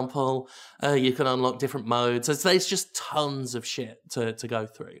example, you can unlock different modes. There's just tons of shit to go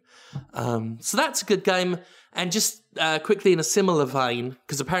through. So that's a good game. And just quickly in a similar vein,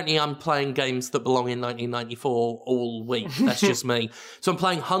 because apparently I'm playing games that belong in 1994 all week. That's just me. So I'm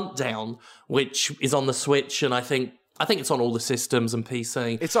playing Huntdown, which is on the Switch, and I think it's on all the systems and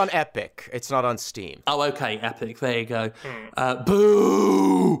PC. It's on Epic. It's not on Steam. Oh, okay, Epic. There you go.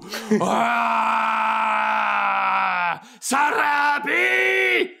 Boo!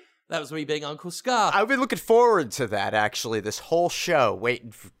 Sarabi! That was me being Uncle Scar. I've been looking forward to that, actually, this whole show,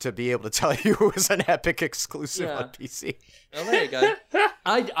 waiting to be able to tell you it was an Epic exclusive on PC. Oh, there you go.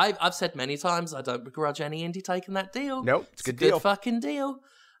 I've said many times I don't begrudge any indie taking that deal. Nope, it's a good deal. Good fucking deal.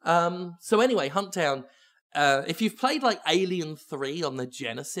 So anyway, Huntdown. If you've played like Alien 3 on the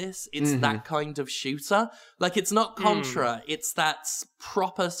Genesis, it's that kind of shooter. Like, it's not Contra, it's that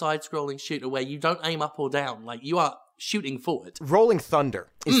proper side-scrolling shooter where you don't aim up or down. Like, you are shooting forward. Rolling Thunder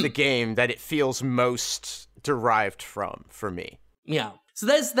is the game that it feels most derived from for me. Yeah. So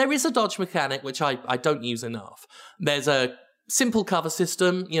there is a dodge mechanic, which I don't use enough. There's a simple cover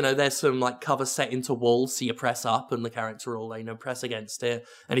system. You know, there's some like cover set into walls, so you press up and the character will, press against it.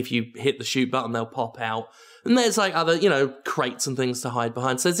 And if you hit the shoot button, they'll pop out. And there's like other, crates and things to hide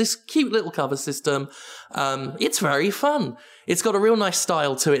behind. So there's this cute little cover system. It's very fun. It's got a real nice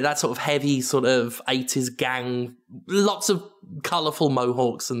style to it. That sort of heavy sort of 80s gang, lots of colourful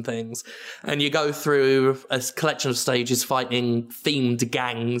mohawks and things. And you go through a collection of stages fighting themed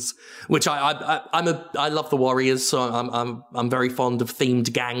gangs, which I love the Warriors, so I'm very fond of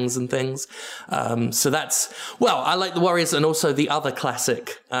themed gangs and things. So that's, I like the Warriors and also the other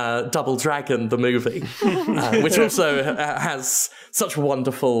classic, Double Dragon, the movie, which also has such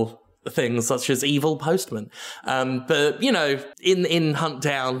wonderful things such as Evil Postman. But, in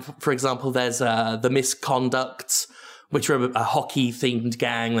Huntdown, for example, there's the Misconducts, which are a hockey-themed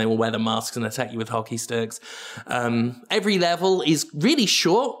gang. They will wear the masks and attack you with hockey sticks. Every level is really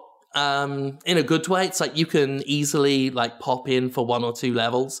short, in a good way. It's like you can easily pop in for 1 or 2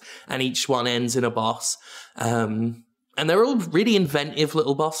 levels, and each one ends in a boss. And they're all really inventive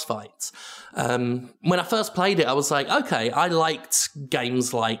little boss fights. When I first played it, I was like, okay, I liked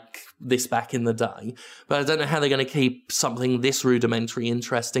games like this back in the day, but I don't know how they're going to keep something this rudimentary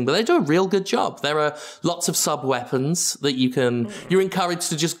interesting, but they do a real good job. There are lots of sub-weapons that you're encouraged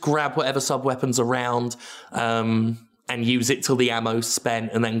to just grab whatever sub-weapons around, and use it till the ammo's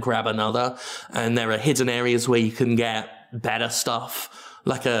spent and then grab another. And there are hidden areas where you can get better stuff,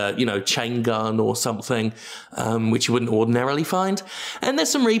 like a, chain gun or something, which you wouldn't ordinarily find. And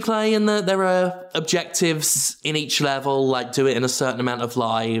there's some replay, and there are objectives in each level, like do it in a certain amount of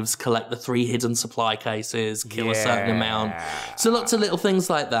lives, collect the 3 hidden supply cases, kill a certain amount. So lots of little things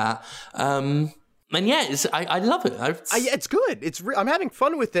like that. And yeah, I love it. It's good. I'm having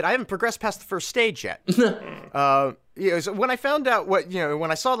fun with it. I haven't progressed past the first stage yet. So when I found out when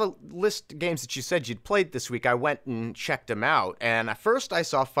I saw the list of games that you said you'd played this week, I went and checked them out. And at first I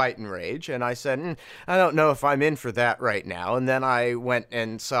saw Fight and Rage, and I said, I don't know if I'm in for that right now. And then I went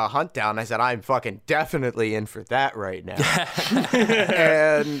and saw Huntdown. I said, I'm fucking definitely in for that right now.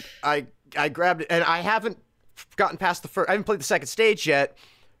 And I grabbed it, and I haven't gotten past I haven't played the second stage yet,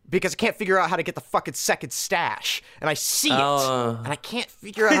 because I can't figure out how to get the fucking second stash. And I see it, and I can't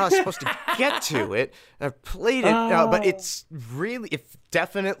figure out how I'm supposed to get to it. And I've played it, but it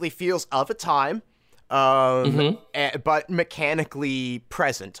definitely feels of a time. But mechanically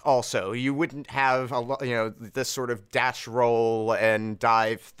present also. You wouldn't have this sort of dash roll and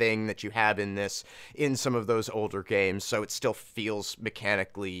dive thing that you have in some of those older games, so it still feels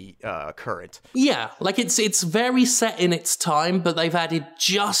mechanically current. Yeah, it's very set in its time, but they've added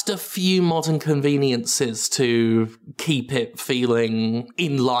just a few modern conveniences to keep it feeling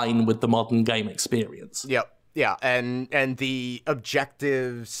in line with the modern game experience. Yep. Yeah, and the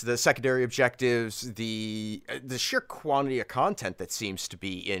objectives, the secondary objectives, the sheer quantity of content that seems to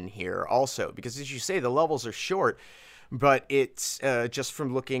be in here also, because as you say, the levels are short, but it's just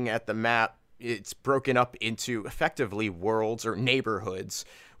from looking at the map, it's broken up into effectively worlds or neighborhoods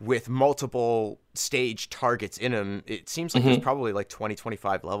with multiple stage targets in them. It seems like there's probably 20,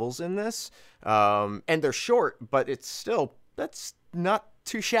 25 levels in this, and they're short, but that's not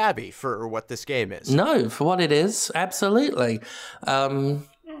too shabby for what this game is. No, for what it is, absolutely. I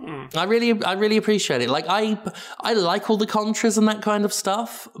really appreciate it. I like all the Contras and that kind of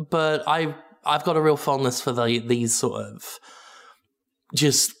stuff, but I've got a real fondness for these sort of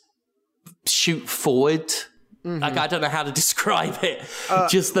just shoot forward. I don't know how to describe it.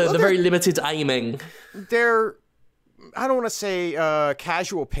 Just the very limited aiming. They're, I don't want to say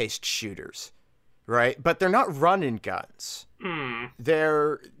casual paced shooters, right? But they're not run and guns.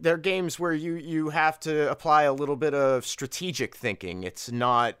 They're games where you have to apply a little bit of strategic thinking. It's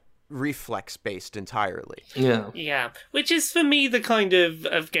not reflex based entirely. Yeah, which is for me the kind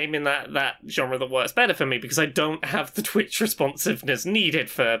of game in that genre that works better for me, because I don't have the twitch responsiveness needed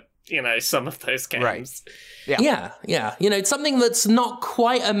for, you know, some of those games. Right. Yeah. You know, it's something that's not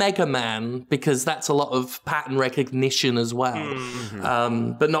quite a Mega Man, because that's a lot of pattern recognition as well.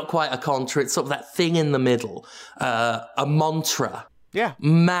 But not quite a Contra. It's sort of that thing in the middle. A Mantra. Yeah.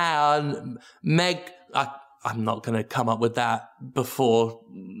 Man, I'm not going to come up with that before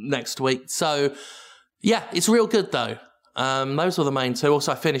next week. So, yeah, it's real good, though. Those were the main two.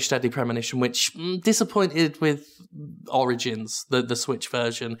 Also, I finished Deadly Premonition, which disappointed with Origins, the Switch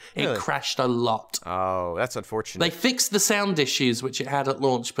version. It crashed a lot. Oh, that's unfortunate. They fixed the sound issues, which it had at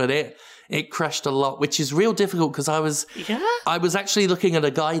launch, but it crashed a lot, which is real difficult, because I was actually looking at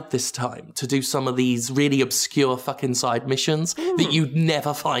a guide this time to do some of these really obscure fucking side missions that you'd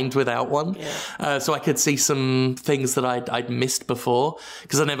never find without one. So I could see some things that I'd missed before,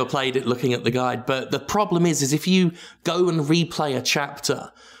 because I never played it looking at the guide. But the problem is if you go and replay a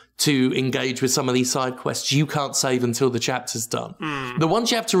chapter to engage with some of these side quests, you can't save until the chapter's done. The ones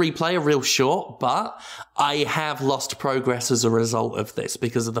you have to replay are real short, but I have lost progress as a result of this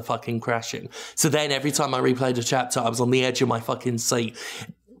because of the fucking crashing. So then every time I replayed a chapter, I was on the edge of my fucking seat.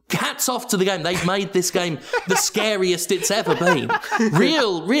 Hats off to the game. They've made this game the scariest it's ever been.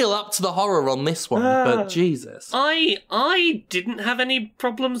 Real up to the horror on this one, but Jesus. I didn't have any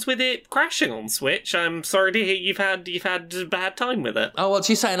problems with it crashing on Switch. I'm sorry to hear you've had a bad time with it. Oh, what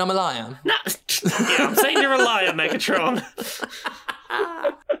you saying? I'm a liar? No, yeah, I'm saying you're a liar, Megatron.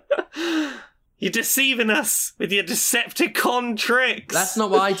 You're deceiving us with your Decepticon tricks. That's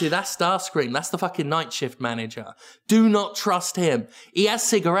not what I do. That's Starscream. That's the fucking night shift manager. Do not trust him. He has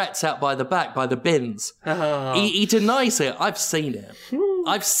cigarettes out by the back, by the bins. He denies it. I've seen it.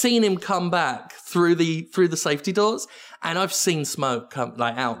 I've seen him come back through the safety doors, and I've seen smoke come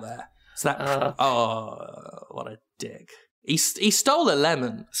out there. So that what a dick. He stole a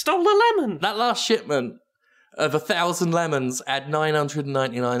lemon. Stole a lemon. That last shipment of 1,000 lemons had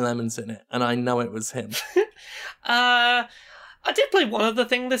 999 lemons in it, and I know it was him. I did play one other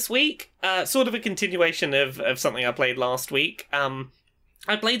thing this week, sort of a continuation of something I played last week.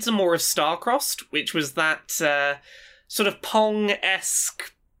 I played some more of Starcrossed, which was that sort of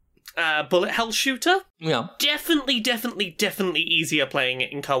Pong-esque bullet hell shooter. Yeah. Definitely easier playing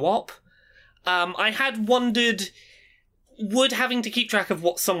it in co-op. I had wondered, would having to keep track of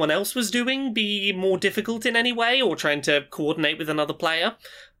what someone else was doing be more difficult in any way, or trying to coordinate with another player?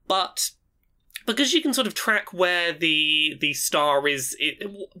 But because you can sort of track where the star is,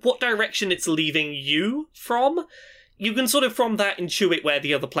 what direction it's leaving you from, you can sort of from that intuit where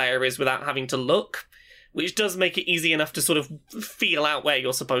the other player is without having to look, which does make it easy enough to sort of feel out where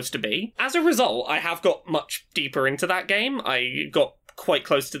you're supposed to be. As a result, I have got much deeper into that game. I got quite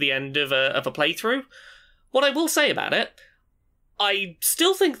close to the end of a playthrough. What I will say about it, I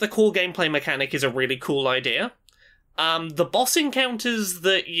still think the core gameplay mechanic is a really cool idea. The boss encounters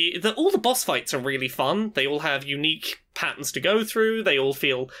all the boss fights are really fun. They all have unique patterns to go through. They all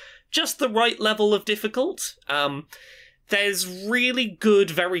feel just the right level of difficult. There's really good,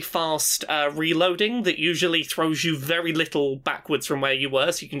 very fast reloading that usually throws you very little backwards from where you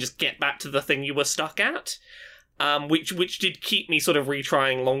were, so you can just get back to the thing you were stuck at. Which did keep me sort of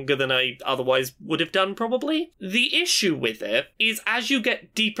retrying longer than I otherwise would have done, probably. The issue with it is, as you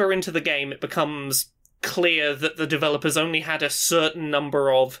get deeper into the game, it becomes clear that the developers only had a certain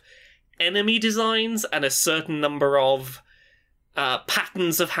number of enemy designs and a certain number of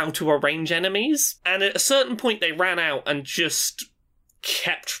patterns of how to arrange enemies. And at a certain point, they ran out and just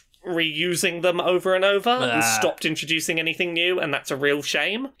kept reusing them over and over and stopped introducing anything new, and that's a real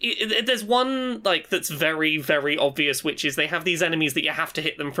shame. There's one that's very, very obvious, which is they have these enemies that you have to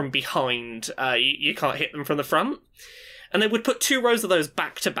hit them from behind. You can't hit them from the front. And they would put 2 rows of those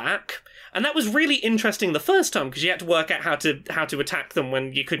back to back. And that was really interesting the first time, because you had to work out how to attack them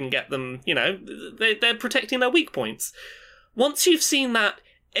when you couldn't get them, they're protecting their weak points. Once you've seen that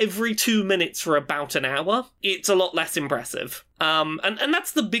every 2 minutes for about an hour, it's a lot less impressive. And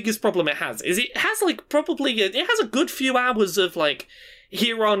that's the biggest problem it has, is it has it has a good few hours of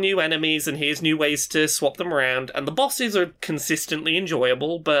here are new enemies and here's new ways to swap them around, and the bosses are consistently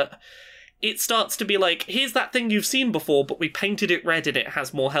enjoyable, but it starts to be here's that thing you've seen before, but we painted it red and it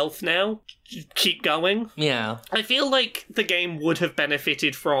has more health now. Keep going. Yeah. I feel like the game would have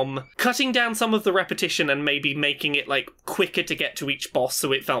benefited from cutting down some of the repetition and maybe making it quicker to get to each boss,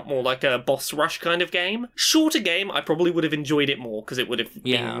 so it felt more like a boss rush kind of game. Shorter game, I probably would have enjoyed it more because it would have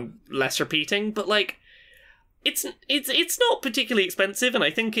been less repeating, but it's not particularly expensive, and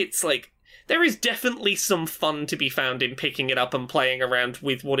I think it's like there is definitely some fun to be found in picking it up and playing around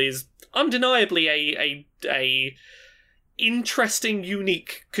with what is undeniably a interesting,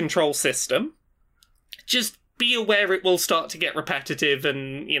 unique control system. Just be aware it will start to get repetitive,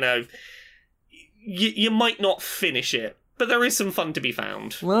 and you might not finish it. But there is some fun to be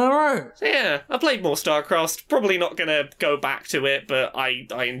found. All right. So yeah, I played more StarCrossed. Probably not going to go back to it, but I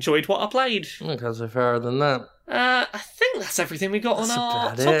enjoyed what I played. I can't say fairer than that. I think that's everything we got on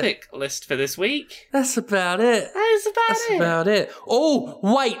our topic list for this week. That's about it. That's about it. Oh,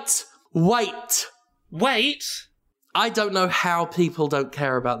 wait. Wait? I don't know how people don't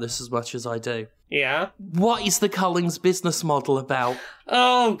care about this as much as I do. Yeah? What is the Culling's business model about?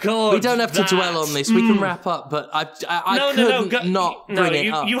 Oh, God. We don't have to dwell on this. We can wrap up, but I couldn't not bring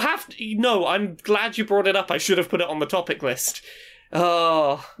it up. You have to... No, I'm glad you brought it up. I should have put it on the topic list.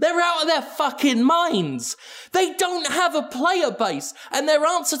 Oh. They're out of their fucking minds. They don't have a player base, and their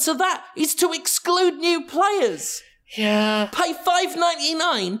answer to that is to exclude new players. Yeah. Pay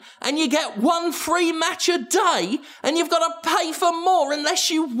 $5.99 and you get one free match a day, and you've got to pay for more unless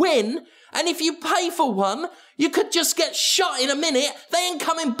you win. And if you pay for one, you could just get shot in a minute. They ain't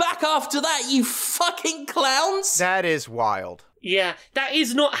coming back after that, you fucking clowns. That is wild. Yeah, that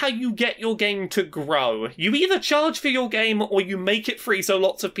is not how you get your game to grow. You either charge for your game or you make it free so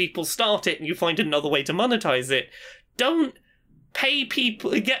lots of people start it and you find another way to monetize it. Don't get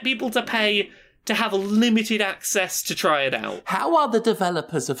people to pay to have limited access to try it out. How are the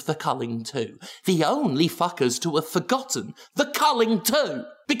developers of The Culling 2 the only fuckers to have forgotten The Culling 2?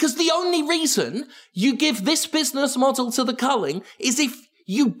 Because the only reason you give this business model to The Culling is if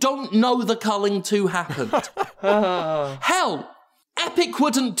you don't know The Culling 2 happened. Hell, Epic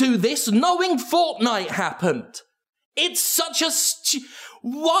wouldn't do this knowing Fortnite happened. It's such a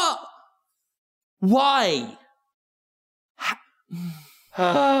what? Why?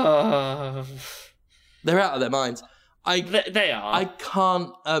 They're out of their minds. They are. I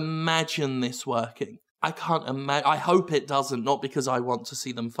can't imagine this working. I can't imagine. I hope it doesn't, not because I want to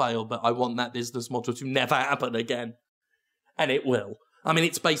see them fail, but I want that business model to never happen again. And it will. I mean,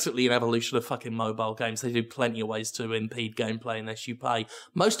 it's basically an evolution of fucking mobile games. They do plenty of ways to impede gameplay unless you pay.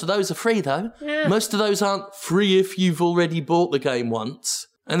 Most of those are free, though. Yeah. Most of those aren't free if you've already bought the game once.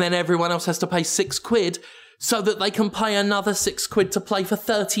 And then everyone else has to pay £6 so that they can pay another £6 to play for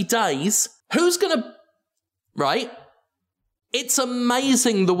 30 days. Who's gonna... Right? It's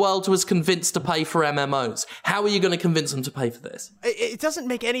amazing the world was convinced to pay for MMOs. How are you going to convince them to pay for this? It doesn't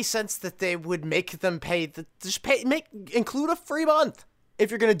make any sense that they would make them pay. Include a free month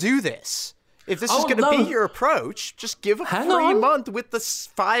if you're going to do this. If this is going to be your approach, just give a free month with the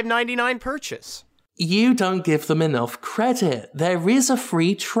 $5.99 purchase. You don't give them enough credit. There is a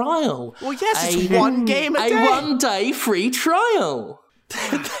free trial. Well, yes, it's one game a day. A one-day free trial.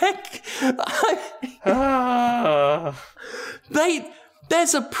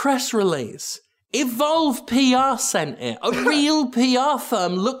 There's a press release. Evolve PR sent it. A real PR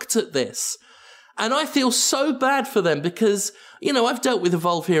firm looked at this. And I feel so bad for them because, I've dealt with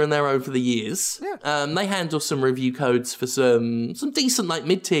Evolve here and there over the years. Yeah. They handle some review codes for some decent,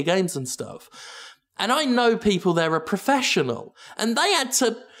 mid-tier games and stuff. And I know people there are professional. And they had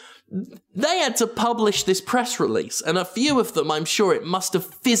to publish this press release, and a few of them, I'm sure it must have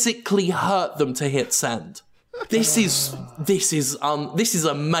physically hurt them to hit send. This is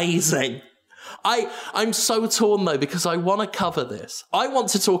amazing. I'm so torn though, because I want to cover this. I want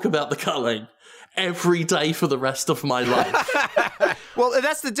to talk about The Culling every day for the rest of my life. Well,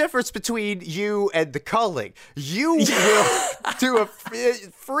 that's the difference between you and The Culling. You will do a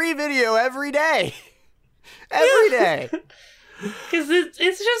free video every day. Every day. Because it's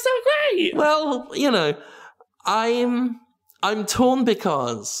just so great. Well, I'm torn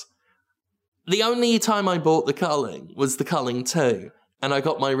because the only time I bought The Culling was The Culling 2, and I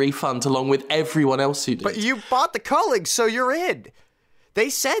got my refund along with everyone else who did. But you bought The Culling, so you're in. They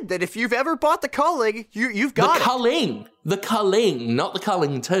said that if you've ever bought The Culling, you've got The Culling, not The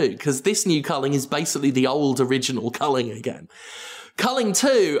Culling 2, because this new Culling is basically the old original Culling again. Culling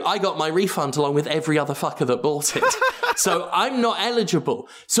 2, I got my refund along with every other fucker that bought it. So I'm not eligible.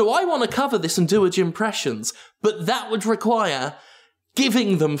 So I want to cover this and do impressions, but that would require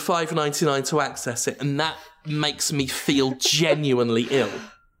giving them $5.99 to access it, and that makes me feel genuinely ill.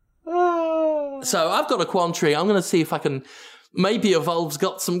 So I've got a quandary. I'm going to see if I can... Maybe Evolve's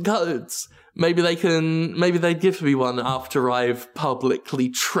got some codes. Maybe they'd give me one after I've publicly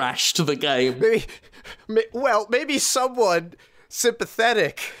trashed the game. Maybe someone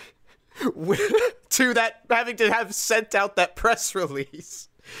sympathetic to that, having to have sent out that press release.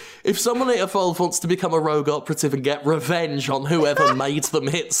 If someone at Evolve wants to become a rogue operative and get revenge on whoever made them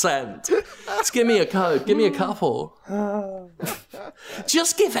hit send, just give me a code. Give me a couple.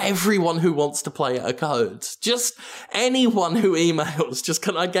 Just give everyone who wants to play it a code. Just anyone who emails. Just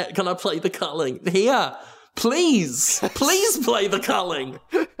can I play the culling? Here. Please play the culling.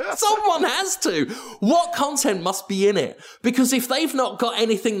 Someone has to. What content must be in it? Because if they've not got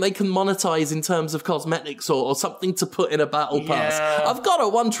anything they can monetize in terms of cosmetics or something to put in a battle pass, I've got to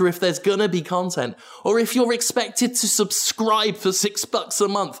wonder if there's gonna be content, or if you're expected to subscribe for $6 a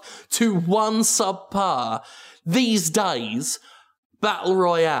month to one subpar these days battle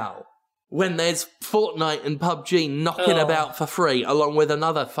royale, when there's Fortnite and PUBG knocking about for free, along with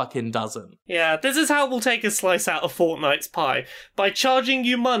another fucking dozen. Yeah, this is how we'll take a slice out of Fortnite's pie, by charging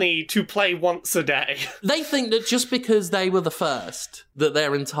you money to play once a day. They think that just because they were the first, that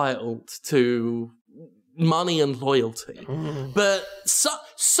they're entitled to money and loyalty. But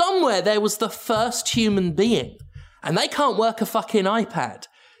somewhere there was the first human being, and they can't work a fucking iPad.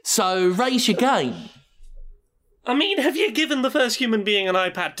 So raise your game. I mean, have you given the first human being an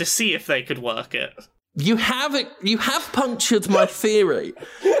iPad to see if they could work it? You have punctured my theory.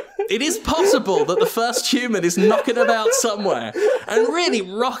 It is possible that the first human is knocking about somewhere and really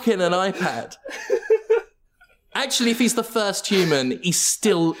rocking an iPad. Actually, if he's the first human, he's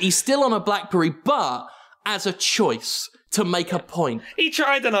still on a BlackBerry, but as a choice to make a point. He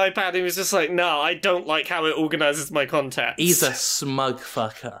tried an iPad and he was just like, no, I don't like how it organises my contacts. He's a smug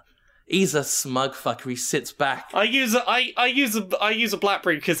fucker. He's a smug fucker. He sits back. I use a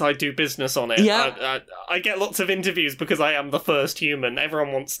BlackBerry because I do business on it. Yeah. I get lots of interviews because I am the first human.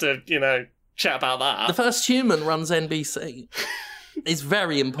 Everyone wants to, chat about that. The first human runs NBC. It's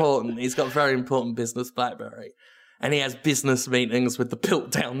very important. He's got very important business BlackBerry. And he has business meetings with the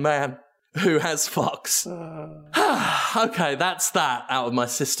Piltdown man who has Fox. Okay, that's that out of my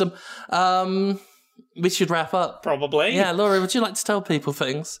system. We should wrap up. Probably. Yeah, Laura, would you like to tell people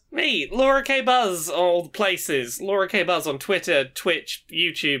things? Me, Laura K. Buzz, all the places. Laura K. Buzz on Twitter, Twitch,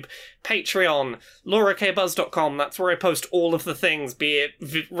 YouTube, Patreon, laurakbuzz.com. That's where I post all of the things, be it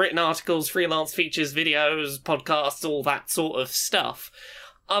written articles, freelance features, videos, podcasts, all that sort of stuff.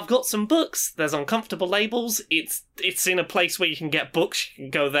 I've got some books. There's Uncomfortable Labels. It's in a place where you can get books. You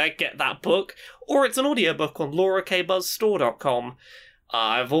can go there, get that book. Or it's an audiobook on laurakbuzzstore.com.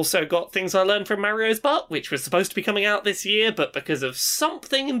 I've also got Things I Learned from Mario's Butt, which was supposed to be coming out this year, but because of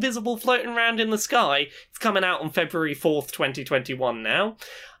something invisible floating around in the sky, it's coming out on February 4th, 2021 now.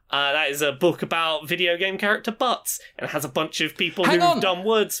 That is a book about video game character butts, and it has a bunch of people who've done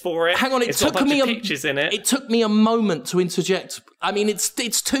words for it. Hang on, it's got a bunch of pictures in it. It took me a moment to interject. I mean, it's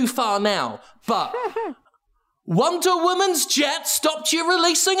too far now, but... Wonder Woman's jet stopped you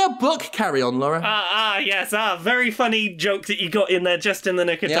releasing a book. Carry on, Laura. Yes. Very funny joke that you got in there just in the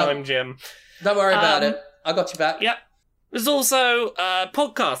nick of time, Jim. Don't worry about it. I got you back. Yep. There's also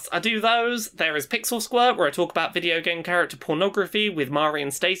podcasts. I do those. There is Pixel Squirt, where I talk about video game character pornography with Mari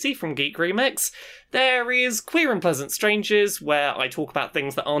and Stacey from Geek Remix. There is Queer and Pleasant Strangers, where I talk about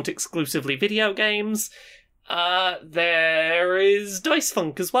things that aren't exclusively video games. There is Dice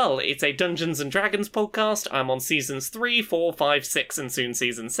Funk as well. It's a Dungeons and Dragons podcast. I'm on seasons 3, 4, 5, 6, and soon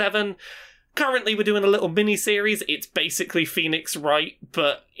season 7. Currently, we're doing a little mini-series. It's basically Phoenix Wright,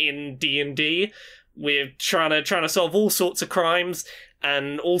 but in D&D. We're trying to solve all sorts of crimes,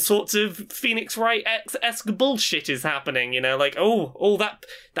 and all sorts of Phoenix Wright-esque bullshit is happening, like,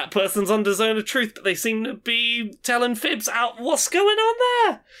 that person's under zone of truth, but they seem to be telling fibs out. What's going on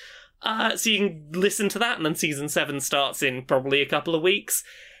there? So you can listen to that, and then season 7 starts in probably a couple of weeks.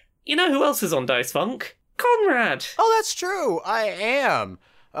 You know who else is on Dice Funk? Conrad! Oh, that's true. I am.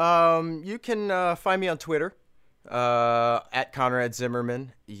 You can find me on Twitter, at Conrad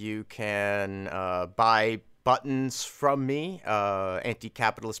Zimmerman. You can buy buttons from me,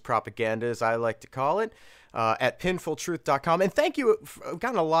 anti-capitalist propaganda, as I like to call it, at pinfultruth.com. And thank you. I've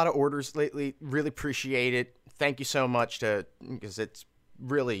gotten a lot of orders lately. Really appreciate it. Thank you so much, because it's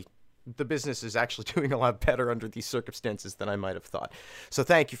really... The business is actually doing a lot better under these circumstances than I might have thought. So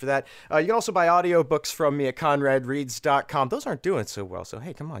thank you for that. You can also buy audiobooks from me at conradreads.com. Those aren't doing so well. So,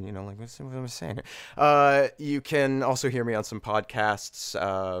 hey, come on, let's see what I'm saying here. You can also hear me on some podcasts.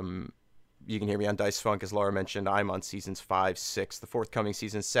 You can hear me on Dice Funk, as Laura mentioned. I'm on seasons 5, 6, the forthcoming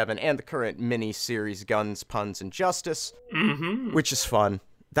season 7, and the current mini-series Guns, Puns, and Justice, which is fun.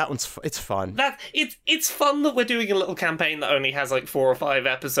 That one's it's fun. It's fun that we're doing a little campaign that only has like 4 or 5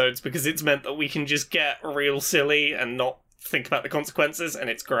 episodes, because it's meant that we can just get real silly and not think about the consequences, and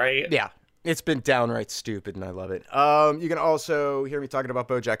it's great. Yeah. It's been downright stupid, and I love it. You can also hear me talking about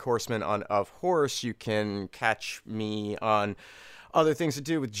BoJack Horseman on Of Horse. You can catch me on other things to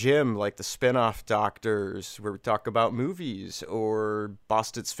do with Jim, like the spin-off Doctors, where we talk about movies, or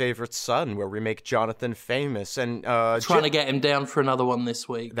Boston's Favorite Son, where we make Jonathan famous. And trying to get him down for another one this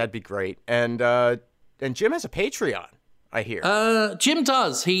week. That'd be great. And Jim has a Patreon, I hear. Jim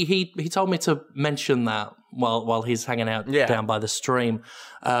does. He told me to mention that while he's hanging out down by the stream.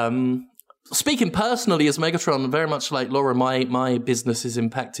 Speaking personally as Megatron, very much like Laura, my business is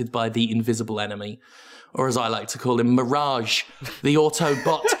impacted by the invisible enemy, or as I like to call him, Mirage, the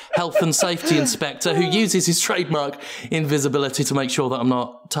Autobot health and safety inspector who uses his trademark invisibility to make sure that I'm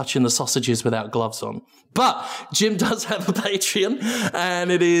not touching the sausages without gloves on. But Jim does have a Patreon,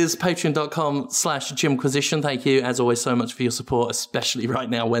 and it is patreon.com/JimQuisition. Thank you, as always, so much for your support, especially right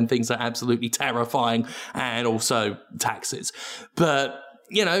now when things are absolutely terrifying, and also taxes. But,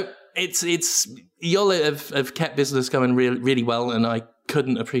 you know, it's y'all have kept business going really well, and I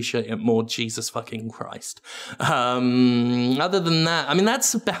couldn't appreciate it more. Jesus fucking Christ. Other than that, I mean,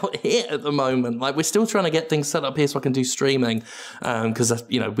 that's about it at the moment. Like, we're still trying to get things set up here so I can do streaming, because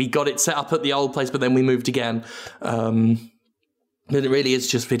we got it set up at the old place, but then we moved again. But it really is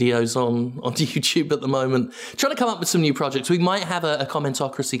just videos on YouTube at the moment. Trying to come up with some new projects. We might have a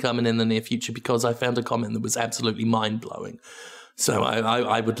commentocracy coming in the near future, because I found a comment that was absolutely mind-blowing. So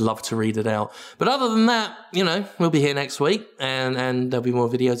I would love to read it out. But other than that, we'll be here next week, and there'll be more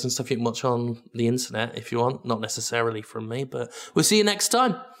videos and stuff you can watch on the internet if you want. Not necessarily from me, but we'll see you next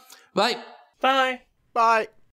time. Bye. Bye. Bye.